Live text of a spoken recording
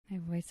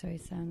voice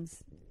always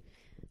sounds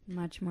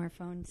much more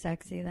phone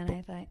sexy than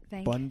I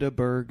think.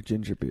 Bundaberg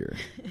ginger beer.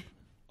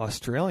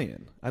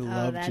 Australian. I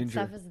love that ginger.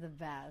 That stuff is the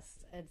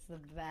best. It's the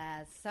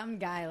best. Some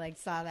guy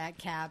saw that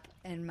cap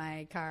in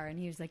my car and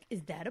he was like,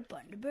 "Is that a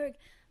Bundaberg?"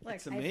 Look,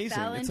 it's amazing. I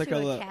fell it's into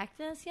like a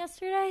cactus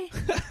yesterday.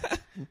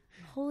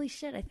 Holy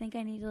shit! I think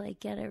I need to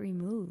get it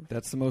removed.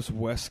 That's the most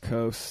West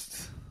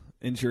Coast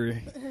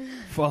injury,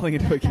 falling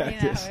into a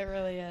cactus. I know, it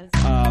really is.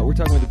 We're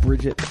talking with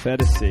Bridget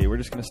Phetasy. We're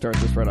just going to start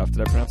this right off.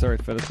 Did I pronounce that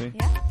right, Phetasy?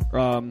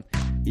 Yeah.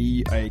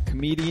 A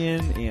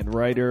comedian and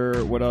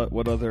writer.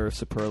 What other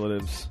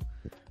superlatives?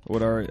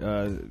 What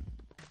are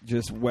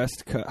just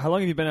West Coast? How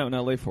long have you been out in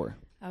LA for?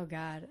 Oh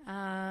God,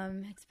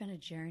 it's been a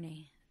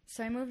journey.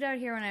 So I moved out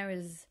here when I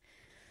was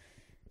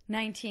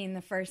 19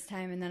 the first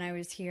time, and then I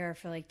was here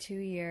for 2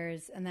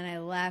 years, and then I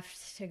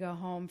left to go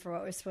home for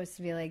what was supposed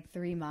to be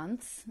 3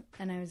 months,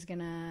 and I was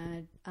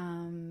gonna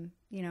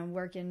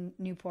work in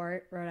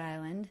Newport, Rhode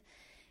Island,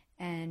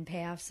 and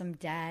pay off some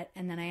debt,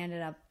 and then I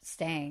ended up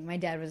staying. My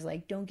dad was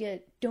like, don't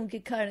get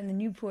caught in the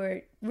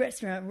Newport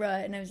restaurant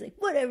rut, and I was like,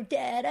 whatever,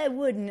 Dad, I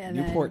wouldn't. And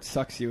Newport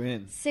sucks you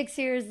in. 6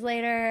 years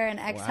later, an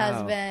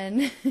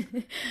ex-husband.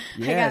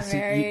 Yeah, I got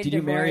married. Did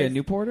you marry a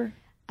Newporter?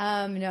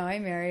 No, I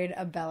married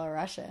a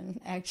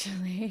Belarusian,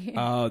 actually.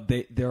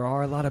 There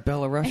are a lot of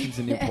Belarusians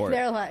in Newport.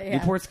 There are a lot, yeah.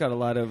 Newport's got a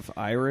lot of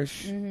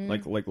Irish,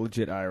 like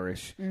legit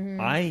Irish. Mm-hmm.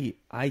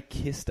 I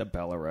kissed a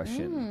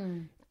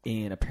Belarusian,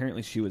 and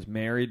apparently she was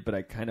married, but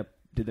I kind of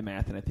did the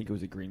math, and I think it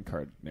was a green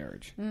card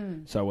marriage.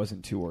 So I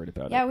wasn't too worried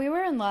about it. Yeah, we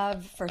were in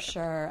love for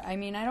sure. I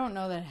mean, I don't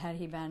know that had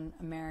he been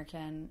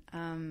American,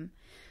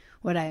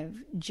 would I have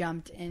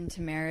jumped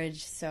into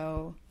marriage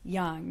so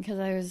young, because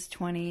I was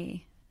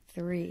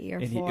 23 or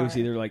 4. It was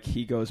either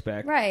he goes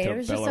back right. to It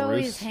was Belarus. just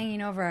always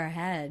hanging over our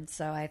heads.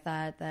 So I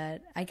thought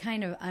that I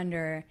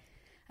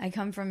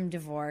come from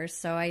divorce,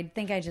 so I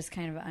think I just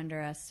kind of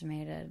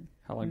underestimated.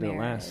 How long did it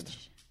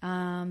last?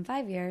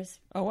 5 years.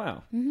 Oh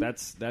wow,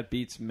 that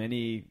beats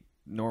many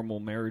normal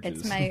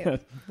marriages. It's my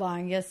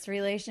longest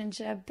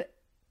relationship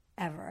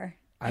ever.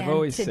 I've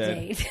always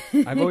said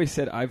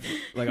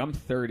I'm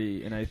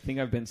 30, and I think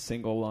I've been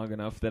single long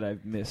enough that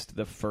I've missed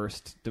the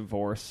first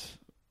divorce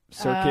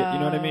circuit. You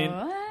know what I mean?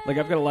 I've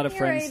got a lot of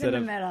friends right that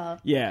in the have, middle.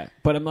 yeah,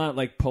 but I'm not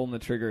pulling the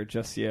trigger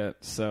just yet.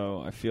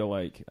 So I feel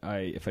like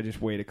if I just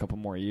wait a couple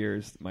more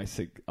years,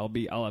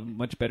 I'll have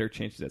much better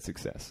chances at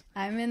success.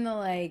 I'm in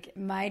the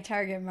my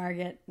target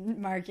market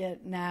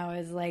now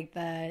is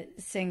the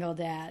single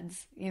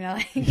dads.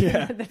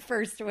 The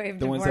first wave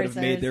the divorcers. ones that have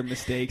made their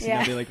mistakes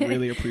and they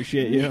really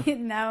appreciate you.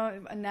 now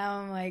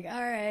I'm like,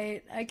 all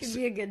right, I could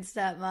be a good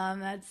stepmom.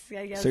 That's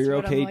I guess. So you're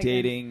what okay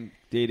I'm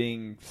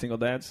dating single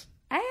dads?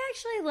 I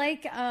actually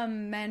like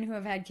men who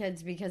have had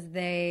kids because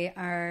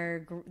they're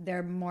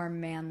more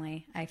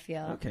manly, I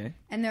feel. Okay.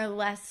 And they're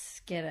less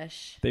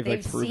skittish.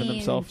 They've proven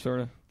themselves,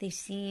 sort of? They've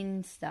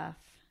seen stuff.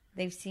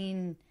 They've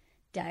seen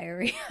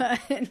diarrhea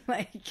and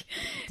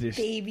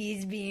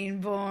babies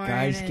being born.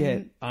 Guys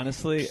and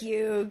honestly,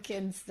 puke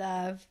and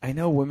stuff. I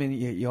know women,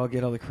 you all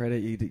get all the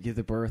credit, you give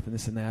the birth and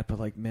this and that,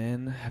 but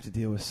men have to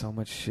deal with so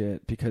much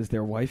shit because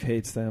their wife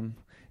hates them.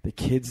 The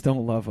kids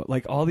don't love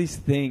it. All these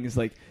things.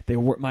 They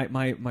were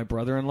my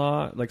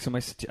brother-in-law.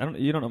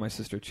 You don't know my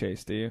sister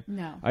Chase, do you?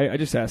 No. I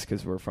just asked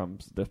because we're from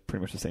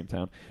pretty much the same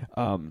town.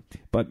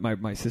 But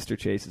my sister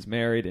Chase is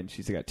married and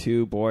she's got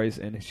 2 boys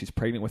and she's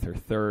pregnant with her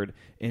 3rd.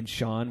 And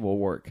Sean will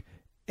work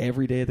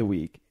every day of the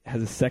week,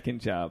 has a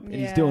second job, and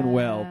he's doing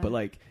well.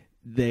 But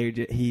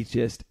he's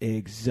just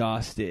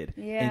exhausted,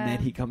 and then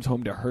he comes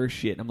home to her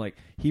shit, and I'm like,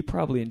 he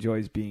probably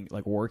enjoys being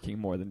working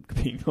more than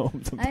being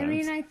home sometimes. I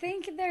mean, I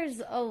think there's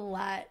a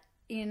lot,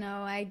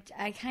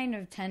 I kind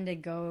of tend to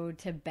go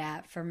to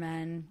bat for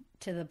men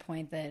to the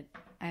point that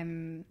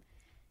I'm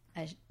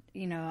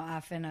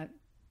often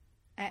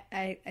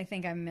I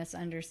think I'm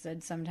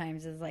misunderstood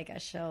sometimes as a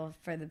shill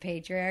for the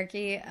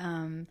patriarchy,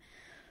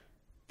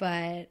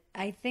 but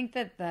I think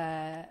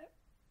that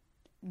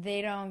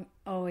they don't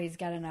always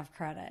get enough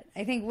credit.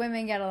 I think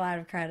women get a lot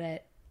of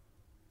credit,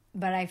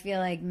 but I feel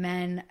like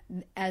men,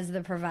 as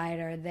the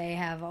provider, they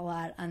have a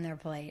lot on their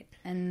plate,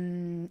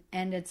 and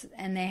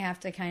they have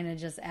to kind of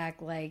just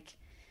act like,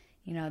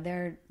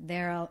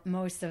 they're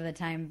most of the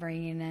time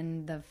bringing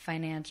in the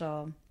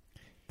financial.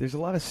 There's a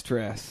lot of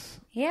stress.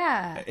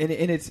 Yeah, and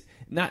it's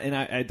not, and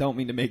I don't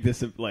mean to make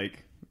this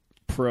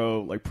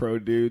pro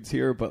dudes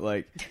here,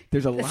 but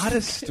there's a lot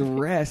of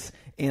stress.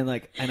 And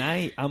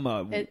I'm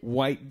a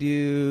white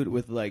dude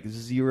with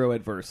zero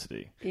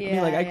adversity.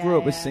 Yeah, I grew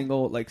up with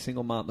single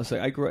mom.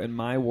 I grew up in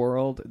my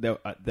world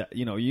that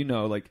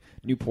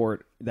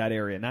Newport, that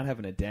area, not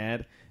having a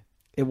dad.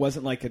 It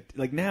wasn't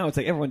now it's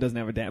everyone doesn't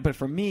have a dad, but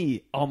for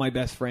me, all my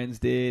best friends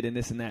did, and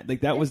this and that.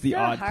 That was the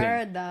odd thing. It's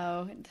hard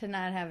though to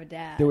not have a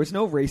dad. There was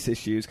no race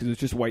issues because it was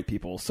just white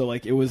people. So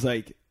it was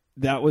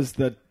that was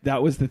the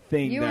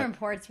thing. You were in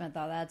Portsmouth,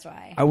 though. That's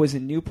why. I was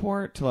in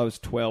Newport till I was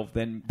 12.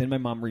 Then my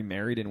mom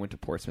remarried and went to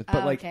Portsmouth.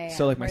 But okay,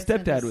 so my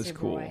Portsmouth stepdad was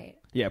cool. White.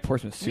 Yeah,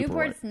 Portsmouth's super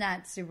Newport's white.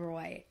 not super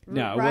white.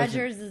 No,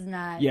 Rogers is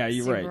not Yeah,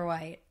 you're super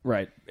right. white.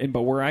 Right.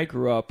 But where I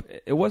grew up,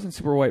 it wasn't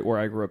super white where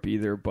I grew up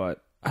either,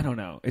 but I don't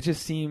know. It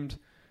just seemed,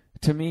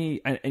 to me,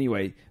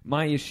 anyway,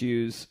 my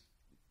issues,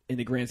 in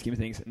the grand scheme of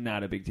things,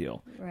 not a big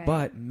deal. Right.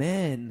 But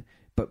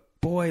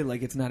boy,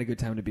 like, it's not a good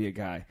time to be a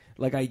guy.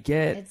 Like, I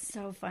get... It's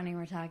so funny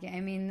we're talking. I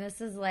mean,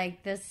 this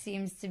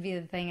seems to be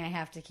the thing I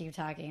have to keep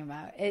talking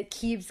about. It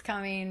keeps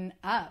coming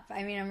up.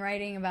 I mean, I'm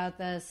writing about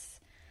this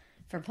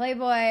for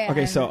Playboy.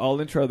 Okay, so I'll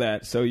intro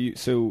that.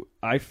 So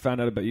I found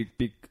out about you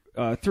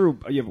through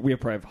we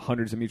probably have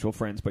hundreds of mutual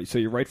friends, but so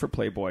you write for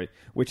Playboy,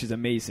 which is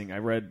amazing.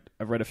 I've read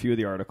a few of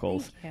the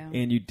articles, and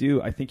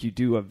I think you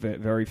do a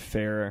very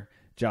fair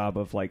job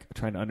of like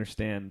trying to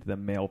understand the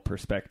male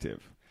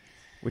perspective,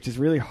 which is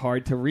really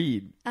hard to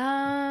read.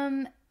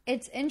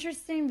 It's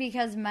interesting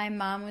because my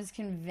mom was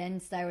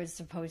convinced I was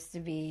supposed to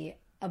be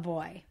a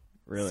boy.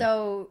 Really?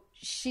 So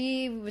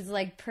she was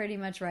like pretty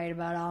much right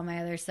about all my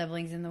other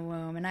siblings in the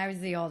womb, and I was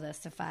the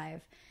oldest of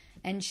 5.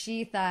 And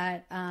she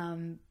thought,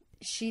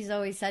 she's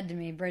always said to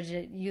me,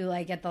 Bridget, you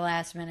like at the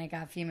last minute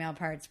got female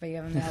parts, but you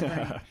have a male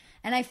brain.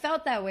 And I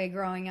felt that way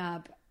growing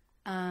up.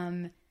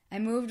 I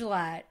moved a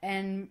lot,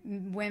 and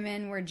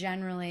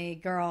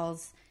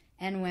girls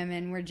and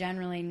women were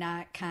generally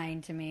not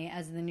kind to me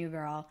as the new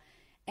girl.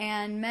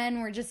 And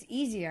men were just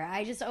easier.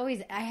 as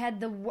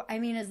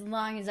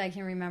long as I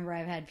can remember,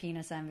 I've had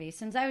penis envy.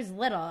 Since I was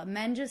little,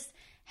 men just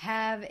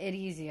have it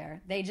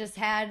easier. They just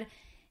had,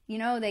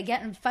 they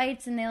get in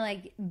fights and they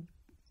like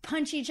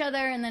punch each other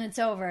and then it's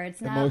over.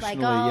 It's not like,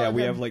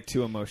 we have like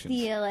 2 emotions.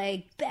 The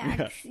like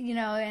back,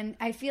 and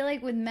I feel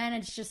like with men,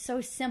 it's just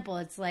so simple.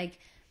 It's like,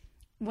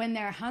 when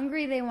they're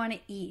hungry, they want to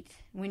eat.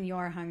 When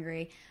you're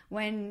hungry,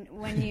 when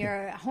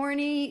you're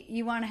horny,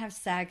 you want to have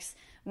sex.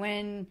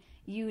 When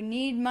you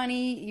need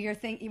money,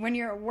 when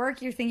you're at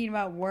work, you're thinking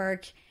about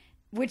work,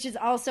 which is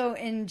also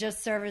in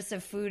just service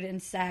of food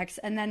and sex.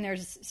 And then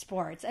there's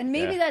sports. And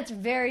maybe that's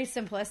very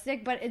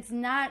simplistic, but it's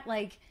not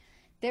like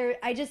there.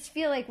 I just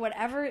feel like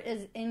whatever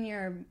is in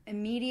your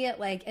immediate,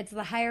 like it's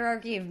the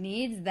hierarchy of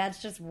needs.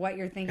 That's just what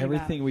you're thinking about.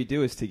 Everything we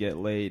do is to get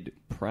laid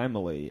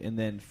primally, and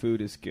then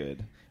food is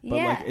good. But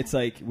like it's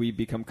like we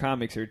become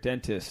comics or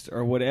dentists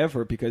or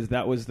whatever because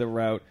that was the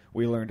route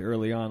we learned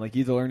early on. Like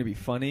you either learn to be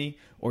funny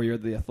or you're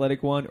the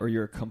athletic one or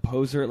you're a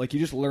composer. Like you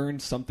just learn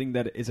something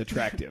that is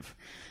attractive,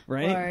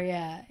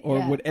 right?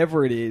 Or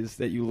whatever it is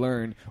that you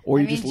learn.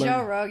 Or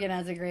Joe Rogan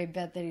has a great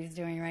bit that he's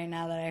doing right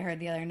now that I heard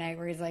the other night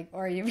where he's like,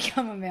 or you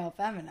become a male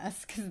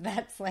feminist because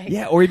that's like...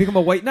 Yeah, or you become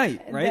a white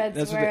knight, right?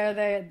 That's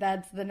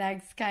the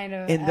next kind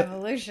of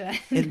evolution.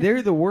 And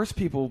they're the worst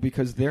people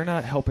because they're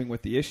not helping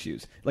with the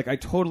issues. Like I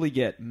totally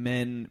get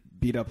men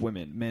beat up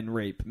women, men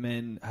rape,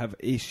 men have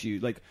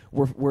issues. Like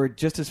we're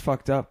just as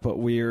fucked up, but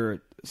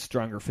we're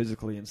stronger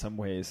physically in some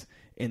ways,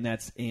 and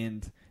that's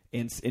in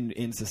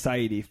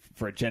society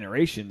for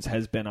generations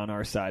has been on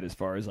our side as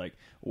far as like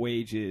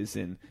wages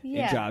and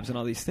jobs and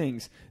all these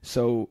things.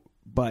 So,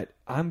 but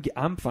I'm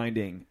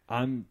finding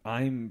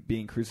I'm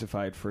being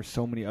crucified for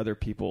so many other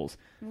people's.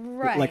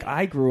 Right. Like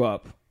I grew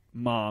up.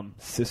 Mom,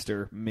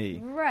 sister, me,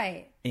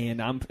 right? And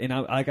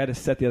I got a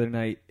set the other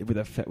night with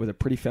a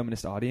pretty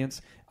feminist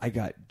audience. I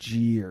got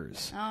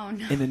jeers. Oh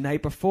no! And the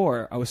night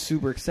before, I was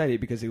super excited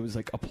because it was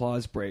like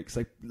applause breaks,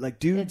 like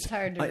dudes. It's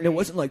hard to read. And it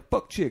wasn't like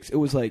fuck chicks. It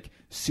was like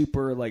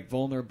super like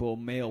vulnerable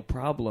male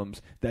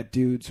problems that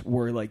dudes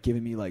were like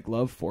giving me like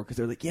love for because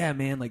they're like, yeah,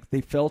 man, like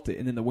they felt it,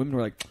 and then the women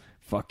were like,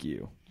 fuck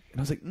you,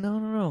 and I was like,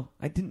 no,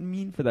 I didn't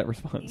mean for that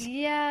response.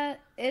 Yeah,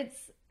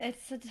 it's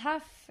a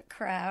tough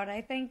crowd,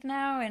 I think,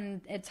 now,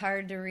 and it's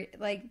hard to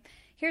like,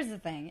 here's the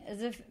thing,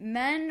 is if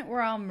men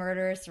were all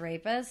murderous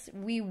rapists,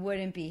 we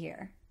wouldn't be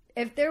here.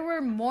 If there were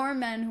more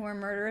men who are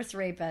murderous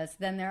rapists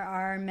than there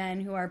are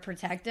men who are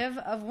protective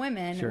of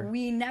women,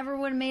 we never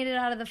would have made it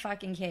out of the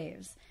fucking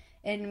caves.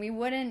 And we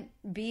wouldn't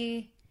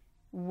be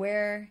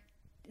where...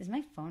 Is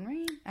my phone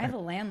ringing? I have a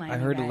landline. I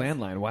heard a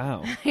landline.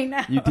 Wow. I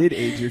know. You did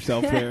age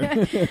yourself there.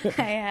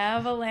 I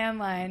have a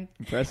landline.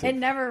 Impressive. It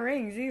never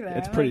rings either.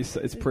 It's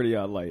pretty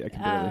light. I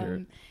can barely hear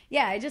it.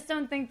 Yeah, I just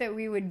don't think that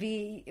we would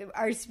be...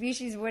 Our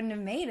species wouldn't have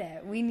made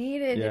it. We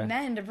needed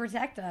men to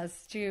protect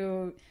us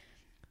to...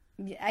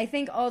 I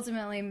think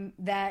ultimately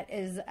that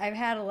is...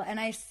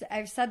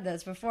 I've said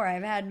this before.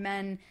 I've had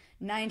men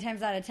 9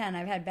 times out of 10.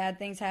 I've had bad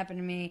things happen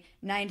to me.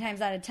 9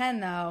 times out of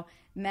 10, though...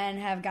 Men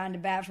have gone to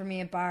bat for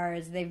me at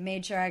bars. They've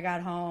made sure I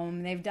got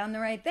home. They've done the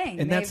right thing.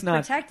 And They've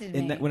protected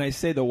me. When I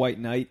say the white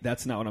knight,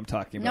 that's not what I'm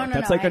talking about. No,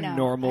 that's like a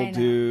normal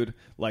dude,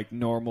 like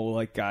normal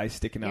like guy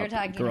sticking You're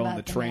out, girl on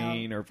the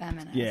train, or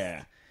feminist.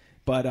 Yeah.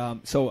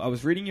 But so I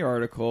was reading your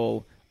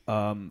article.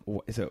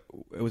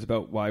 It was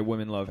about why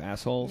women love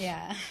assholes.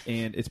 Yeah.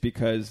 And it's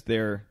because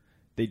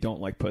they they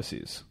don't like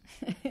pussies.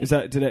 Is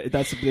that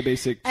that's the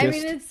basic gist? I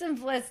mean, it's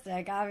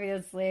simplistic,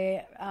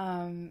 obviously.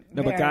 No,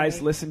 but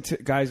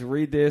guys,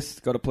 read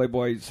this. Go to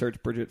Playboy,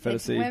 search Bridget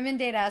Phetasy. Women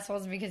date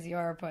assholes because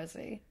you're a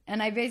pussy.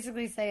 And I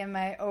basically say in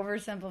my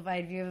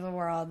oversimplified view of the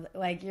world,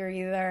 like, you're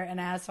either an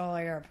asshole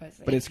or you're a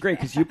pussy. But it's great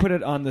because you put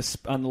it on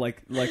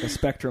like a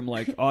spectrum,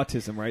 like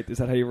autism, right? Is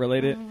that how you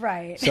relate it?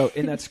 Right. So,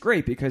 and that's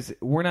great because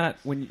we're not,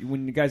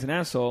 when the guy's an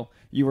asshole,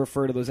 you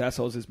refer to those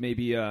assholes as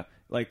maybe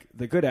like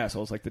the good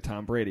assholes, like the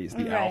Tom Brady's,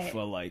 the alpha,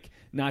 like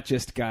not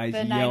just guys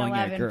the yelling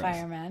at 9/11 girls.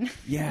 firemen.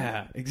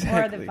 Yeah,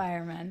 exactly. Or the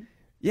firemen.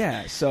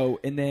 Yeah. So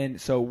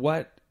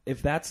what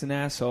if that's an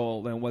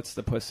asshole? Then what's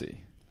the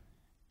pussy?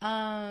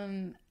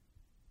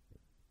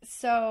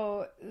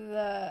 So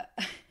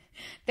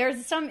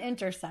there's some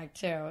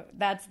intersect too.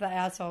 That's the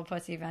asshole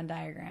pussy Venn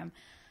diagram.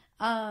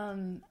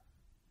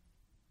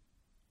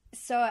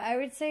 So I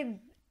would say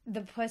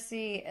the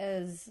pussy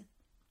is,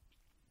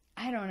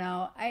 I don't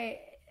know.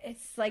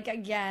 It's like,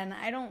 again,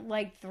 I don't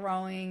like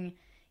throwing,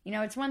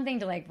 it's one thing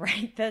to like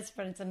write this,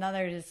 but it's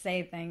another to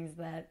say things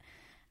that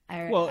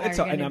are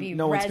going to be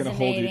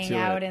resonating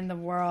out in the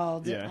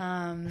world.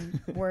 Yeah.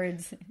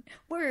 Words.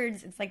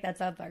 It's like that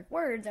South Park.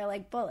 Words are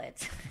like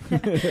bullets.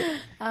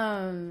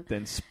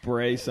 Then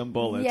spray some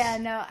bullets. Yeah,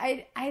 no,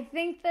 I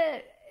think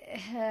that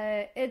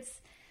it's.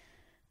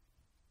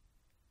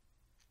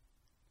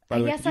 By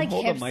the way, guess like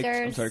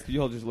hipsters. I'm sorry, could you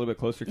hold just a little bit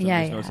closer? Because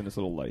I'm just noticing it's a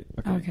little light.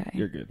 Okay.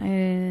 You're good.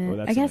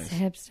 I guess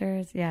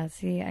hipsters. Yeah,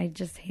 see, I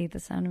just hate the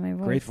sound of my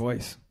voice. Great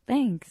voice.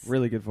 Thanks.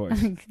 Really good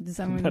voice.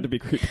 Not to be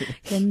creepy.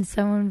 Can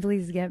someone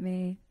please get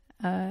me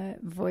a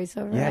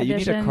voiceover audition? You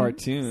need a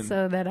cartoon.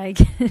 So that I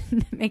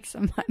can make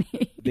some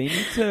money. They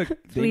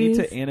need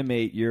to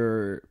animate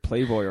your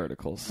Playboy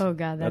articles. Oh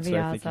God, that'd be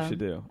awesome. That's what I think you should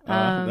do.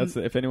 That's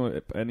if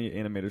any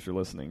animators are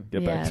listening,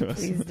 get back to us.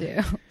 Please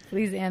do.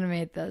 Please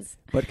animate this.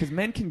 But because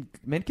men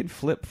can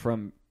flip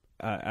from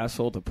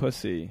asshole to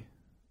pussy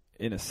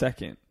in a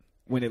second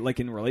when it,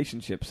 like in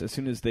relationships, as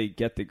soon as they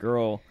get the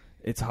girl,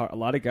 it's hard. A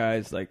lot of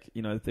guys, like,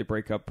 if they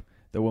break up,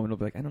 the woman will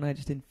be like, I don't know, I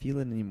just didn't feel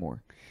it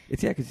anymore.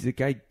 It's because the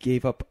guy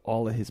gave up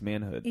all of his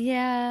manhood.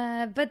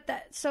 Yeah, but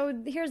so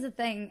here's the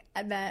thing.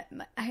 That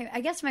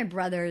I guess my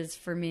brother is,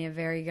 for me, a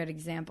very good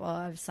example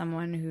of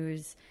someone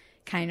who's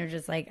kind of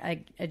just like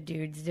a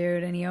dude's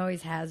dude, and he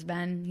always has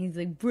been. He's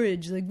like,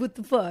 Bridge, like, what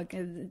the fuck?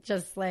 It's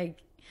just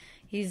like,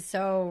 he's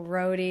so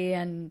roady,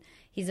 and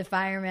he's a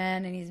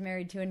fireman, and he's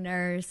married to a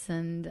nurse,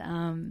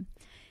 and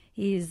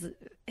he's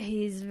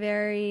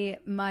very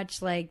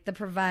much like the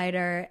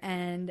provider,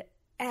 and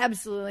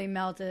absolutely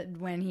melted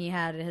when he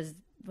had his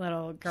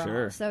little girl.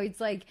 Sure. So it's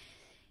like,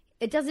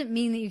 it doesn't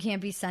mean that you can't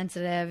be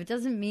sensitive. It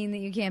doesn't mean that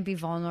you can't be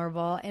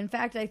vulnerable. In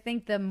fact, I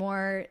think the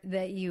more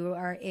that you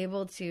are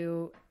able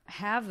to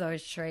have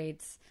those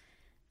traits,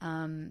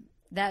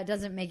 that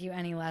doesn't make you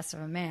any less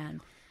of a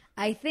man.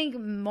 I think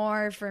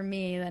more for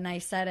me than I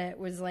said it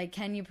was like,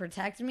 can you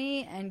protect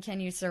me and can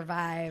you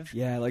survive?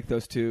 Yeah, I like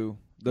those two.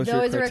 Those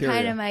were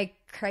kind of my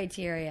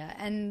criteria.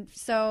 And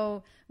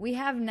so we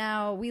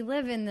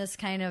live in this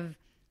kind of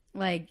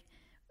like,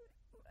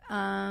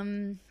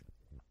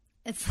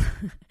 it's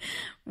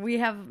we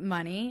have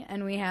money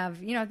and we have,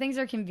 things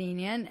are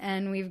convenient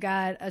and we've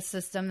got a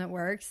system that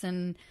works,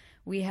 and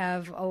we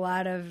have a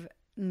lot of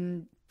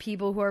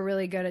people who are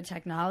really good at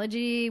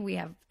technology. We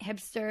have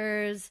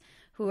hipsters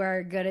who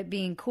are good at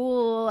being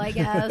cool, I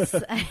guess.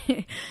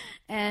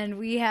 And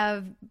we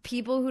have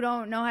people who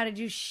don't know how to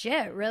do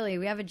shit, really.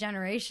 We have a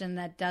generation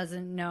that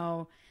doesn't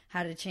know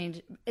how to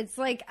change. It's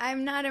like,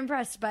 I'm not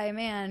impressed by a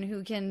man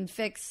who can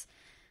fix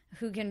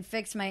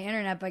my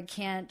internet but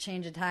can't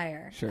change a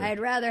tire. Sure. I'd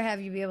rather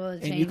have you be able to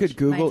change my tire. And you could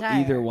Google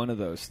either one of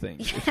those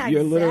things. Yeah,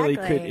 you literally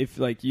exactly. could, if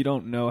like you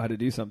don't know how to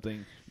do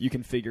something, you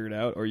can figure it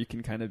out, or you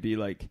can kind of be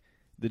like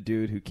the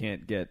dude who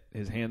can't get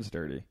his hands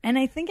dirty. And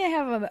I think I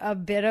have a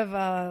bit of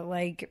a,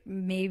 like,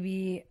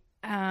 maybe,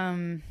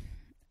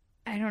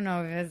 I don't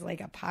know if it's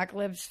like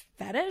apocalypse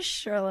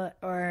fetish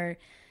or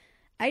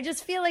I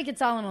just feel like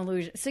it's all an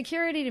illusion.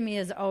 Security to me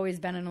has always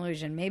been an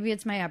illusion. Maybe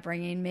it's my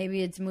upbringing.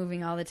 Maybe it's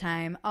moving all the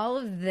time. All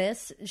of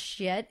this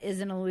shit is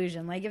an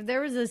illusion. Like, if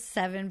there was a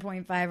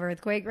 7.5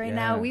 earthquake right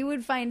now, we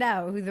would find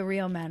out who the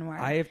real men were.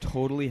 I have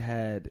totally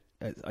had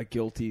a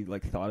guilty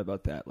thought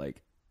about that.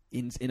 Like,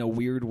 in a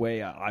weird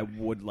way, I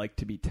would like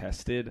to be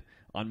tested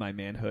on my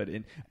manhood.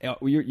 And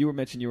you were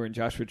mentioning you were in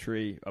Joshua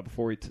Tree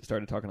before we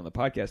started talking on the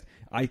podcast.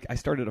 I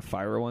started a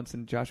fire once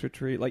in Joshua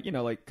Tree,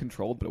 like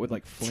controlled, but with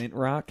flint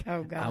rock.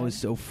 Oh God! I was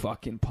so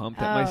fucking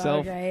pumped at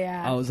myself. Okay,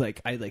 yeah. I was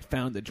like, I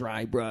found the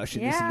dry brush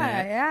and this and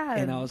that. Yeah.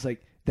 And I was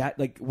like, that,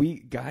 we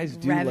guys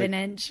do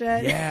revenant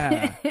shit.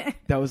 Yeah,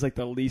 that was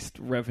the least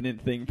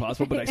revenant thing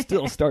possible. But I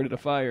still started a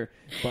fire.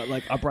 But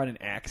I brought an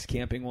axe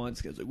camping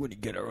once because we're gonna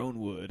get our own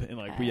wood, and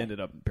we ended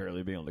up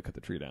barely being able to cut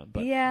the tree down.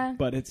 But yeah,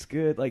 but it's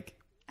good.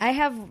 I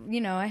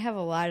have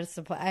a lot of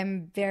supply.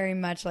 I'm very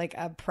much like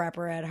a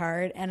prepper at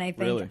heart. And I think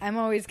Really? I'm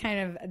always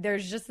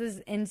there's just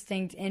this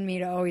instinct in me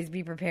to always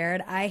be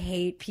prepared. I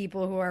hate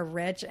people who are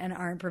rich and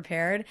aren't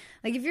prepared.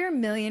 Like if you're a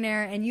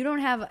millionaire and you don't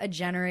have a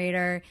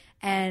generator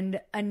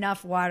and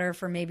enough water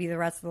for maybe the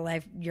rest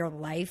of your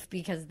life,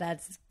 because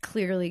that's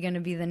clearly going to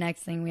be the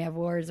next thing we have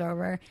wars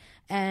over.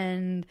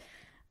 And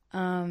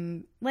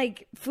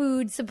like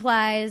food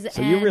supplies.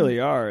 So you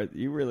really are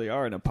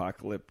an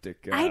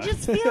apocalyptic. I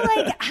just feel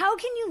like, how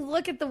can you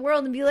look at the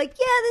world and be like,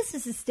 yeah, this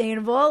is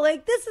sustainable.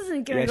 Like this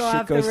isn't going to go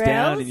off the rails. Shit goes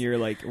down, and you're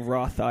like,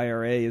 Roth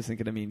IRA isn't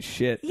going to mean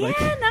shit. Yeah, like,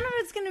 none of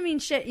it's going to mean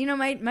shit. You know,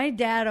 my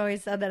dad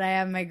always said that I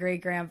have my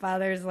great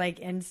grandfather's like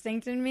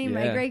instinct in me. Yeah.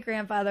 My great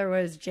grandfather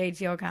was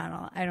J.T.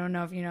 O'Connell. I don't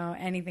know if you know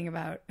anything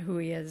about who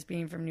he is,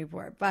 being from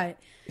Newport, but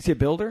is he a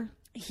builder?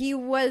 He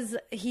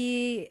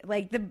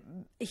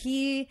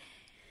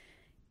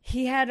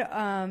had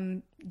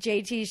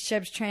JT's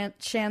Ships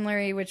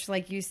Chandlery, which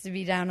like used to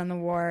be down on the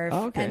wharf.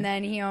 Oh, okay. And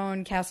then he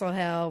owned Castle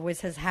Hill,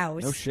 was his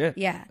house. Oh shit.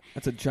 Yeah.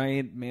 That's a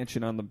giant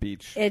mansion on the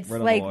beach. It's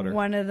right like on the water.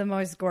 One of the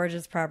most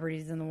gorgeous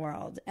properties in the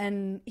world.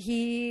 And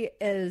he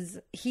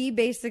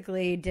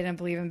basically didn't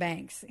believe in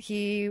banks.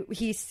 He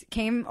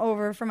came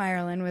over from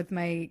Ireland with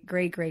my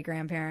great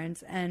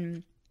grandparents,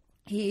 and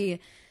he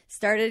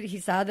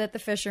saw that the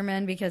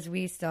fishermen, because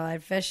we still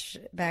had fish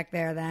back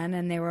there then,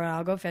 and they would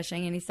all go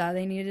fishing, and he saw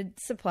they needed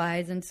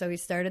supplies, and so he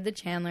started the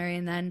chandlery,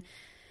 and then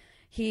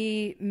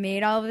he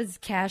made all of his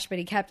cash, but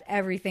he kept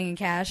everything in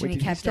cash. Wait, and he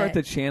did kept he start it.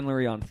 the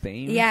chandlery on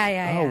Thames?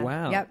 Yeah. Oh,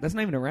 wow. Yep. That's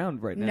not even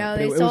around right now. No, But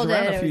they it sold was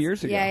around it. a few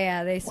years ago.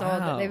 Yeah, they sold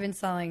Wow. it. They've been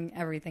selling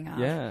everything off.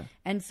 Yeah.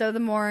 And so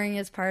the mooring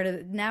is part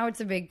of now it's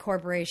a big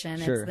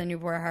corporation. Sure. It's the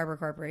Newport Harbor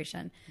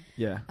Corporation.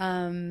 Yeah.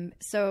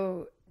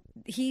 So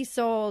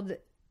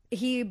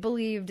he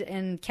believed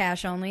in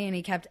cash only, and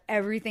he kept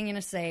everything in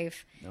a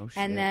safe. No shit.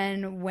 And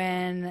then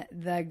when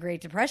the Great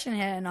Depression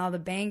hit and all the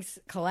banks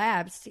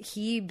collapsed,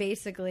 he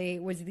basically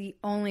was the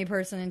only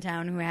person in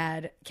town who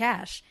had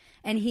cash.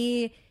 And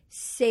he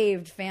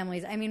saved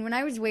families. I mean, when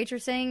I was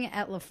waitressing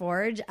at La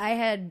Forge, I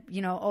had,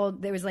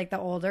 there was like the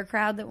older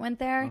crowd that went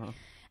there. Uh-huh.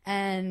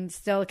 And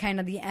still kind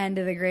of the end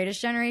of the greatest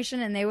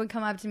generation, and they would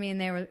come up to me and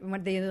they'd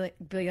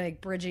be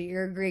like, Bridget,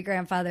 your great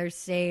grandfather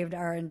saved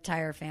our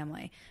entire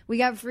family. We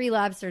got free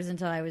lobsters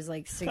until I was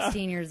like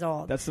 16 years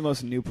old. That's the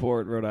most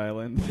Newport, Rhode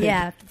Island.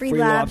 Yeah, free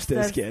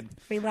lobsters, kid.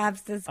 Free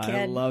lobsters, kid.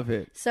 I love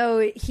it.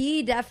 So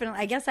he definitely,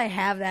 I guess I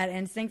have that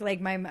instinct.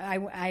 Like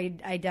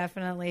I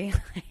definitely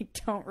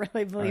don't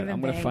really believe in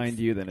I'm going to banks. find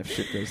you then if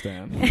shit goes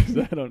down. I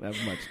don't have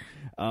much.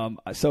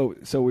 So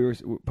we were,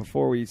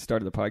 before we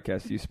started the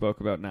podcast, you spoke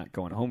about not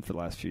going home for the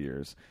last few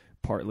years,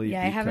 partly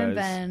because... I haven't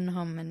been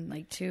home in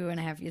like 2.5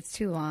 years. It's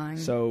too long.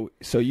 So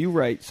you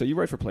write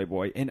for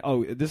Playboy, and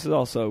this is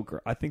also,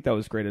 I think that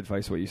was great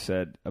advice what you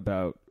said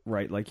about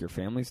write like your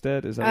family's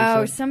dead. Is that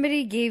what you said?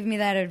 Somebody gave me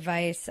that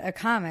advice. A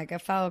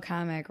fellow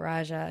comic,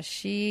 Raja.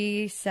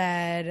 She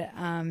said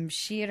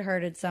she had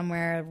heard it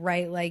somewhere.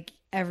 Write like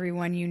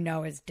everyone you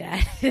know is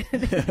dead.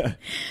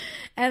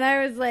 And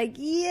I was like,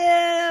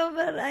 yeah,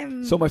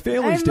 but so my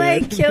family's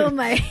dead.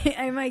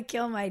 I might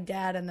kill my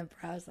dad in the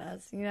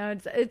process.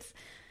 It's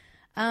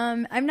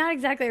I'm not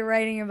exactly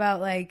writing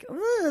about like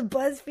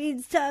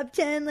BuzzFeed's top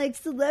 10 like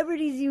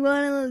celebrities you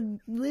want to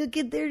look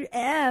at their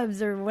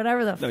abs or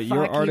whatever the fuck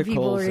your you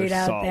people read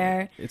out solid.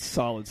 there. It's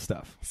solid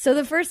stuff. So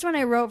the first one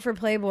I wrote for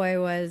Playboy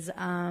was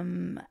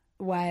why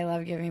I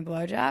love giving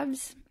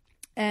blowjobs,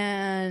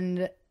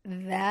 and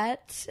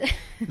that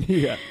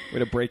yeah, way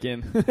to break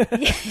in.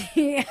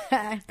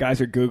 Yeah,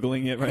 guys are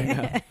Googling it right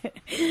now.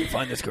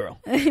 Find this girl.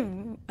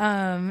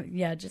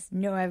 Yeah, just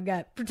know I've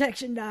got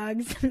protection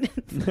dogs.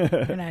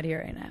 We're not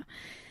here right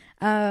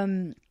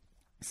now.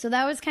 So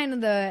that was kind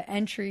of the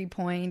entry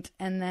point,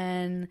 and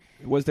then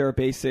was there a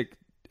basic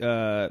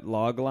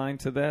log line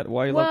to that?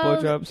 Why you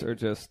love blowjobs, or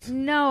just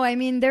no? I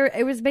mean,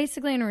 it was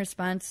basically in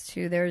response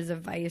to there's a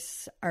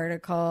Vice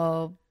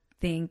article.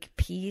 Think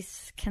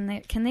piece, can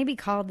they be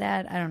called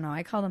that? I don't know,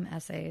 I call them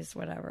essays,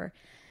 whatever.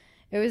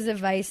 It was a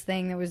Vice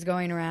thing that was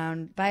going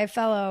around by a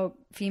fellow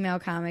female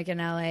comic in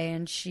LA,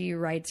 and she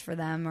writes for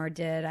them, or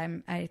did.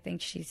 I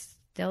think she's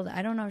still,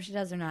 I don't know if she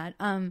does or not.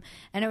 And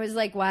it was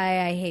like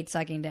why I hate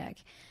sucking dick,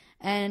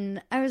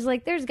 and I was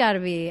like, there's got to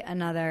be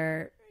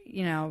another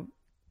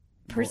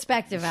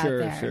perspective out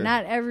there. Sure.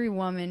 Not every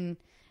woman.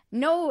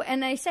 No,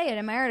 and I say it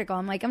in my article.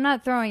 I'm like, I'm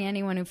not throwing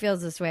anyone who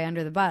feels this way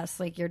under the bus.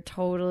 Like, you're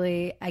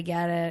totally, I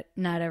get it.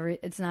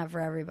 It's not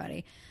for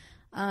everybody.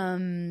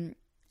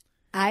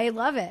 I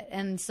love it.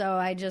 And so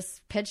I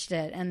just pitched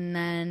it. And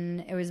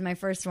then it was my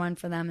first one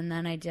for them. And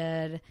then I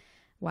did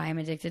Why I'm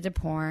Addicted to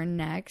Porn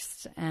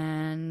next.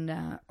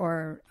 And,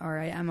 or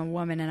I'm a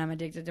woman and I'm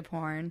addicted to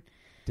porn.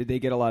 Did they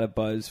get a lot of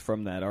buzz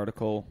from that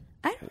article?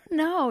 I don't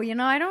know.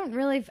 I don't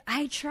really,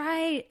 I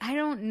try, I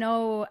don't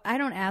know. I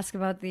don't ask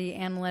about the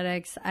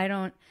analytics. I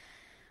don't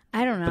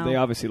know. But they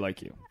obviously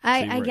like you.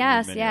 I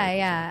guess.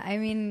 Yeah. I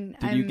mean,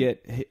 did you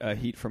get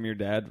heat from your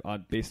dad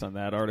based on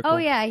that article? Oh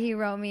yeah. He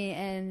wrote me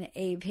an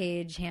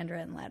 8-page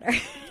handwritten letter.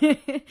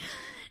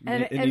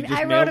 And you just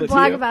I mailed wrote a it to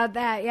blog you? about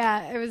that.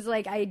 Yeah, it was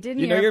like I didn't.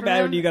 You know hear you're from bad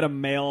him. when you got a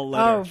mail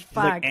letter. Oh, She's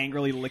like fuck.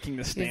 angrily licking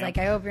the stamp. He's like,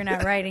 I hope you're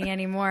not writing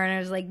anymore. And I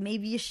was like,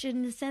 maybe you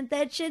shouldn't have sent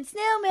that shit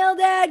snail mail,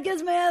 Dad,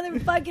 because my other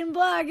fucking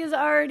blog is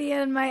already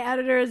in my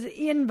editor's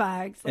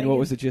inbox. And what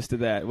was the gist of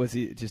that? Was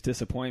he just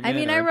disappointment? I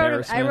mean,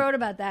 or I wrote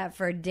about that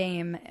for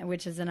Dame,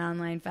 which is an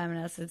online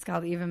feminist. It's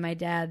called Even My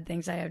Dad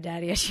Thinks I Have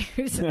Daddy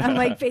Issues. I'm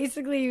like,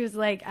 basically, he was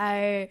like,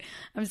 I'm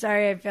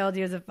sorry I failed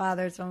you as a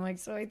father. So I'm like,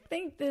 so I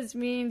think this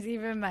means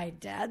even my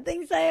dad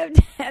thinks I have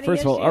daddy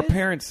First of all, issues. our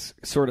parents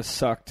sort of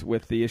sucked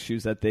with the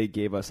issues that they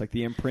gave us, like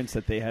the imprints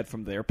that they had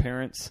from their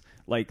parents.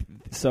 Like,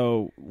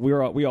 so we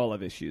all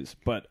have issues,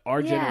 but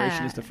our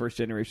generation is the first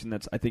generation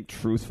that's, I think,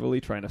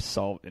 truthfully trying to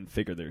solve and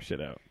figure their shit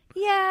out.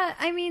 Yeah,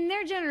 I mean,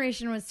 their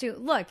generation was too.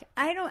 Look,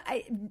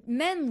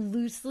 men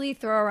loosely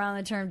throw around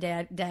the term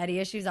daddy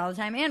issues all the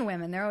time, and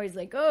women. They're always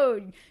like,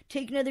 oh,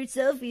 take another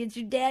selfie, it's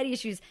your daddy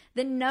issues.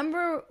 The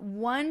number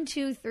 1,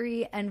 2,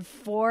 3, and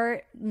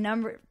 4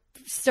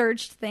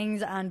 searched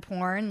things on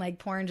porn, like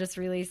porn just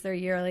released their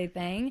yearly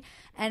thing,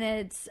 and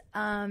it's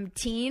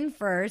teen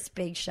first,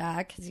 big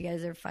shock, because you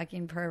guys are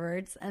fucking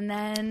perverts, and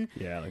then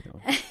yeah, I like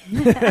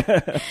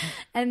that one.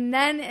 and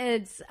then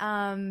it's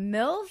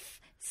MILF,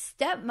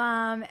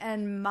 stepmom,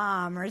 and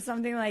mom, or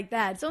something like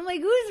that. So I'm like,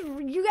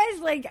 you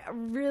guys like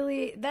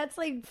really? That's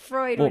like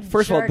Freud. Well, would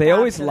first of all, jerk they off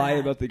always to lie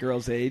that. about the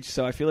girl's age,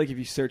 so I feel like if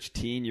you search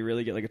teen, you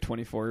really get like a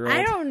 24-year-old.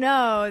 I don't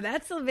know.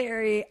 That's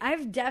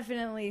I've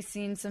definitely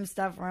seen some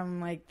stuff where I'm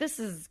like, this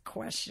is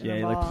questionable.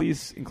 Yeah, like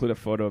please include a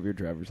photo of your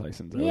driver's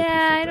license.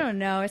 I don't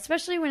know.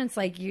 Especially when it's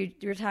like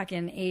you're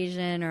talking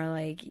Asian or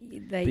like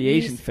the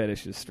Asian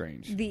fetish is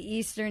strange. The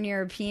Eastern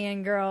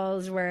European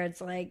girls, where it's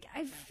like,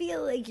 I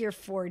feel like you're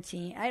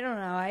 14. I don't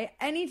know.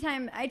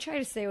 Anytime I try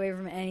to stay away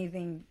from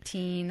anything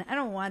teen. I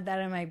don't want that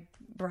in my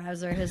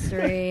browser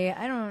history.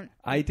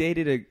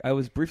 I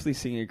was briefly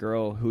seeing a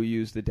girl who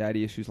used the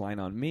daddy issues line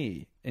on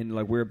me, and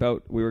like we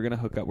were gonna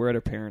hook up. We're at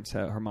her parents'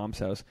 house, her mom's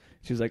house.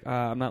 She was like,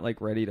 I'm not like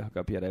ready to hook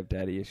up yet. I have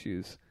daddy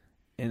issues.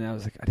 And I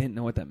was like, I didn't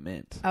know what that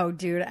meant. Oh,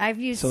 dude, I've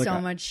used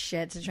so much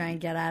shit to try and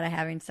get out of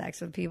having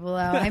sex with people, though.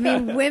 I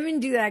mean,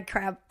 women do that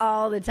crap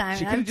all the time.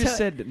 She could have just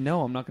said,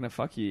 no, I'm not going to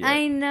fuck you yet.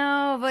 I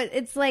know, but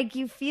it's like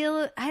you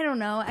feel, I don't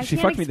know. I she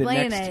can't fucked me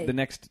the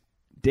next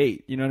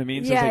date. You know what I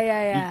mean? So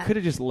yeah. You could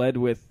have just led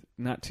with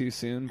not too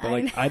soon, but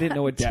like I didn't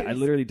know what I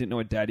literally didn't know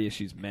what daddy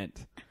issues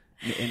meant.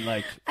 And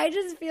like, I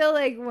just feel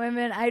like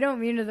women, I don't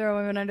mean to throw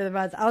women under the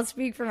bus. I'll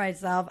speak for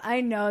myself.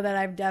 I know that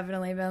I've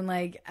definitely been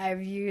like,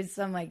 I've used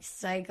some like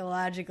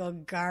psychological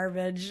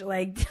garbage,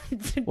 like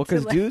well,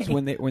 because dudes,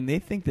 when they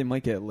think they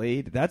might get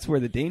laid, that's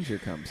where the danger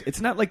comes. It's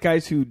not like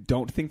guys who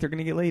don't think they're going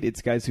to get laid.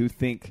 It's guys who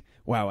think,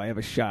 wow, I have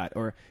a shot.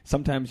 Or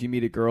sometimes you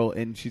meet a girl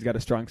and she's got a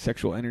strong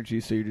sexual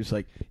energy, so you're just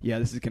like, yeah,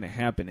 this is going to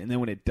happen. And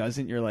then when it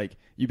doesn't, you're like,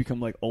 you become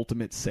like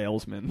ultimate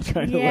salesman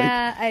trying to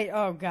like.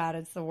 Oh God,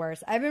 it's the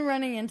worst. I've been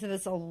running into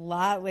this a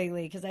lot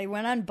lately because I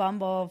went on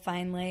Bumble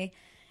finally,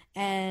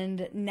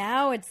 and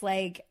now it's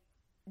like,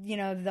 you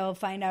know, they'll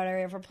find out I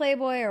write for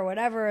Playboy or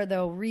whatever.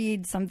 They'll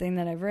read something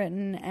that I've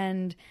written,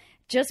 and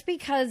just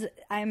because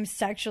I'm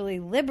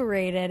sexually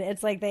liberated,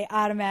 it's like they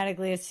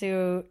automatically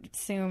assume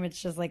it's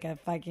just like a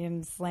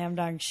fucking slam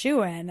dunk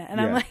shoo-in.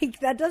 And I'm like,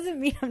 that doesn't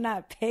mean I'm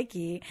not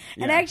picky.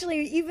 Yeah. And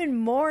actually, even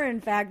more,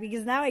 in fact,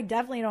 because now I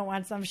definitely don't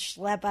want some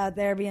schlep out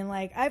there being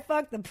like, I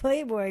fucked the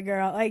Playboy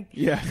girl. Like,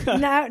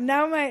 now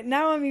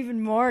I'm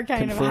even more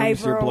kind confirms of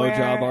hyper your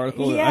blowjob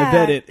article. Yeah. I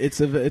bet it.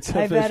 It's official.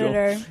 I vetted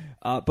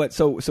her. But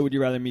so would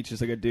you rather meet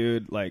just like a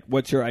dude? Like,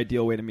 what's your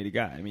ideal way to meet a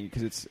guy? I mean,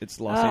 because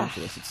it's Los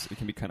Angeles. It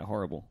can be kind of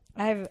horrible.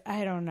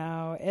 I don't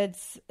know.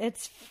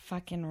 It's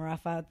fucking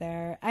rough out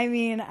there. I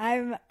mean,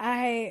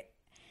 I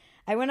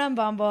went on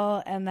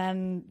Bumble, and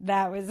then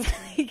that was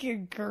like a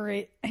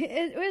great.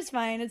 It was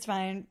fine. It's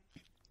fine.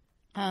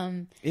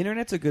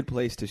 Internet's a good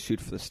place to shoot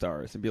for the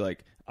stars and be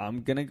like,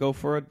 I'm gonna go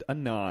for a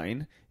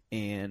 9,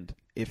 and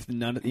if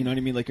none, you know what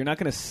I mean. Like, you're not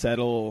gonna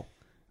settle.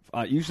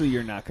 Usually,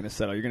 you're not gonna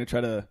settle. You're gonna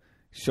try to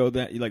show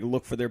that you like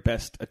look for their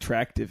best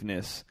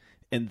attractiveness,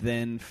 and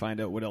then find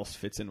out what else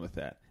fits in with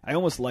that. I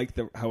almost like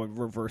how it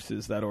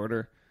reverses that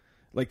order.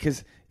 Like,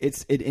 because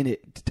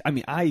I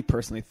mean, I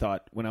personally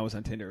thought when I was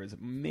on Tinder, it was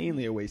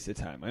mainly a waste of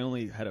time. I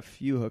only had a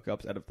few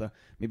hookups out of the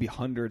maybe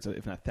hundreds,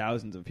 if not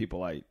thousands of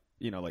people I,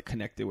 like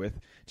connected with,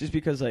 just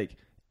because like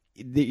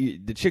the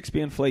chick's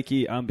being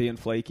flaky, I'm being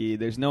flaky.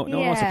 There's no one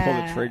wants to pull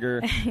the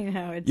trigger.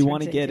 You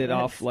want to get it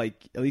off, like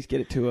at least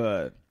get it to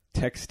a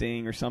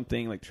texting or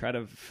something, like try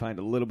to find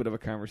a little bit of a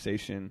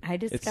conversation. I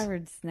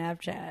discovered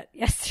Snapchat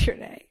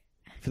yesterday.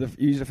 You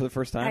used it for the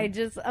first time?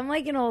 I'm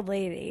like an old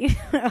lady.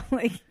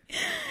 Like,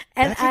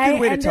 and that's a good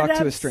way to talk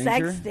to a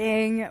stranger.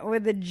 Sexting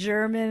with a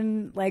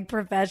German like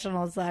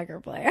professional soccer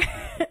player.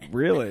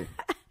 Really?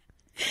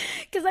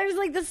 Because I was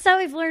like, this is how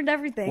I've learned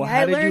everything. Well,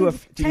 I learned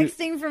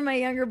texting from my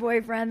younger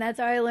boyfriend.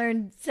 That's how I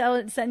learned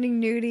sending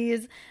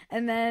nudies.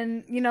 And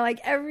then,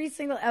 like every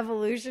single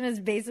evolution has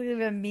basically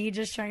been me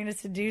just trying to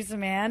seduce a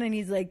man. And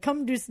he's like,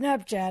 come do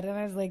Snapchat. And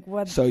I was like,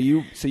 what? So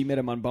you met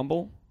him on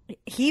Bumble?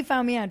 He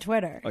found me on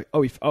Twitter. Like,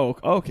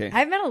 okay.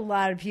 I've met a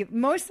lot of people.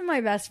 Most of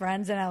my best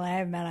friends in LA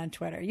I've met on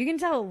Twitter. You can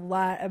tell a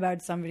lot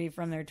about somebody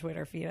from their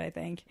Twitter feed, I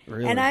think.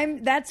 Really?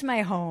 And that's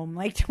my home.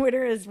 Like,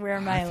 Twitter is where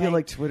my... I feel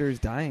like Twitter is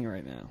dying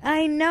right now.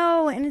 I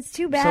know, and it's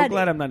too bad. So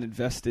glad I'm not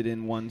invested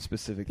in one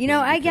specific thing.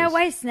 I get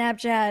why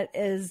Snapchat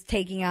is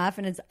taking off,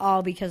 and it's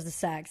all because of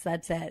sex.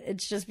 That's it.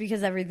 It's just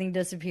because everything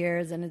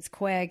disappears, and it's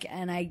quick,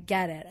 and I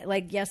get it.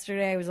 Like,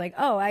 yesterday, I was like,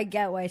 oh, I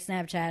get why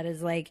Snapchat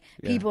is like...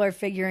 People are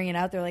figuring it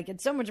out. They're like,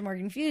 it's so much more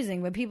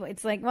confusing, but people,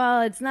 it's like,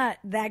 well, it's not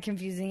that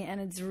confusing, and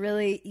it's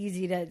really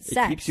easy to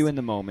sex. It keeps you in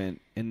the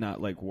moment and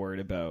not like worried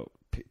about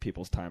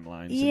people's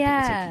timelines.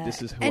 Yeah, and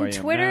this is who and I am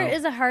Twitter now.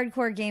 is a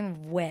hardcore game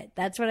of wit.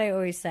 That's what I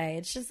always say.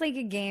 It's just like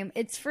a game.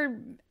 It's for.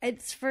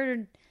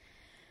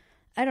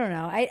 I don't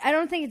know. I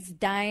don't think it's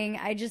dying.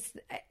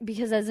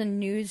 Because as a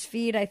news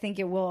feed, I think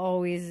it will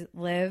always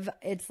live.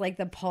 It's like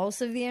the pulse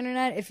of the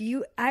internet.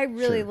 I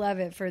really love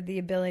it for the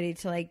ability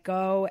to like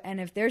go, and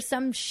if there's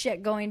some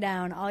shit going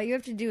down, all you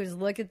have to do is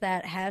look at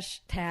that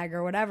hashtag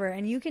or whatever,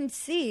 and you can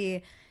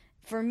see,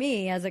 for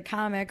me as a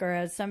comic or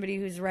as somebody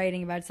who's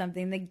writing about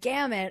something, the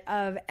gamut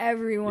of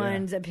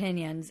everyone's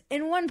opinions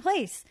in one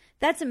place.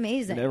 That's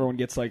amazing. And everyone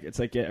gets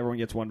everyone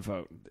gets one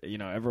vote.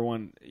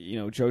 Everyone,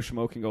 Joe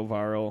Schmo can go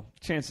viral.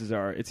 Chances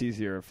are it's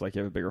easier if like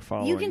you have a bigger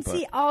following. You can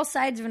see all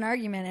sides of an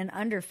argument in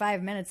under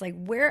 5 minutes.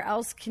 Like, where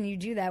else can you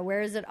do that?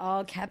 Where is it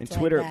all kept? And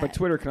Twitter, like that? But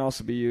Twitter can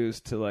also be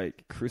used to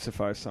like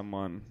crucify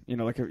someone.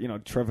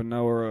 Trevor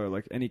Noah or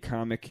like any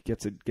comic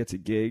gets a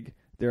gig.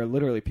 There are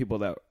literally people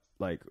that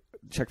like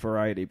check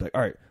Variety, be like,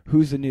 all right,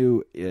 who's the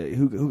new,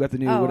 who got the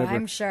new, whatever.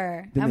 I'm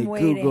sure. Then I'm they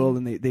waiting. Google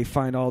and they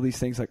find all these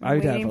things. Like,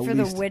 I'd have waiting for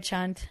the witch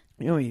hunt.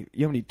 You know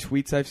how many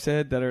tweets I've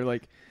said that are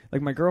like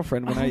my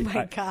girlfriend when I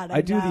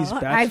do these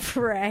I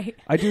pray.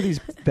 I do these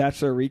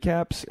Bachelor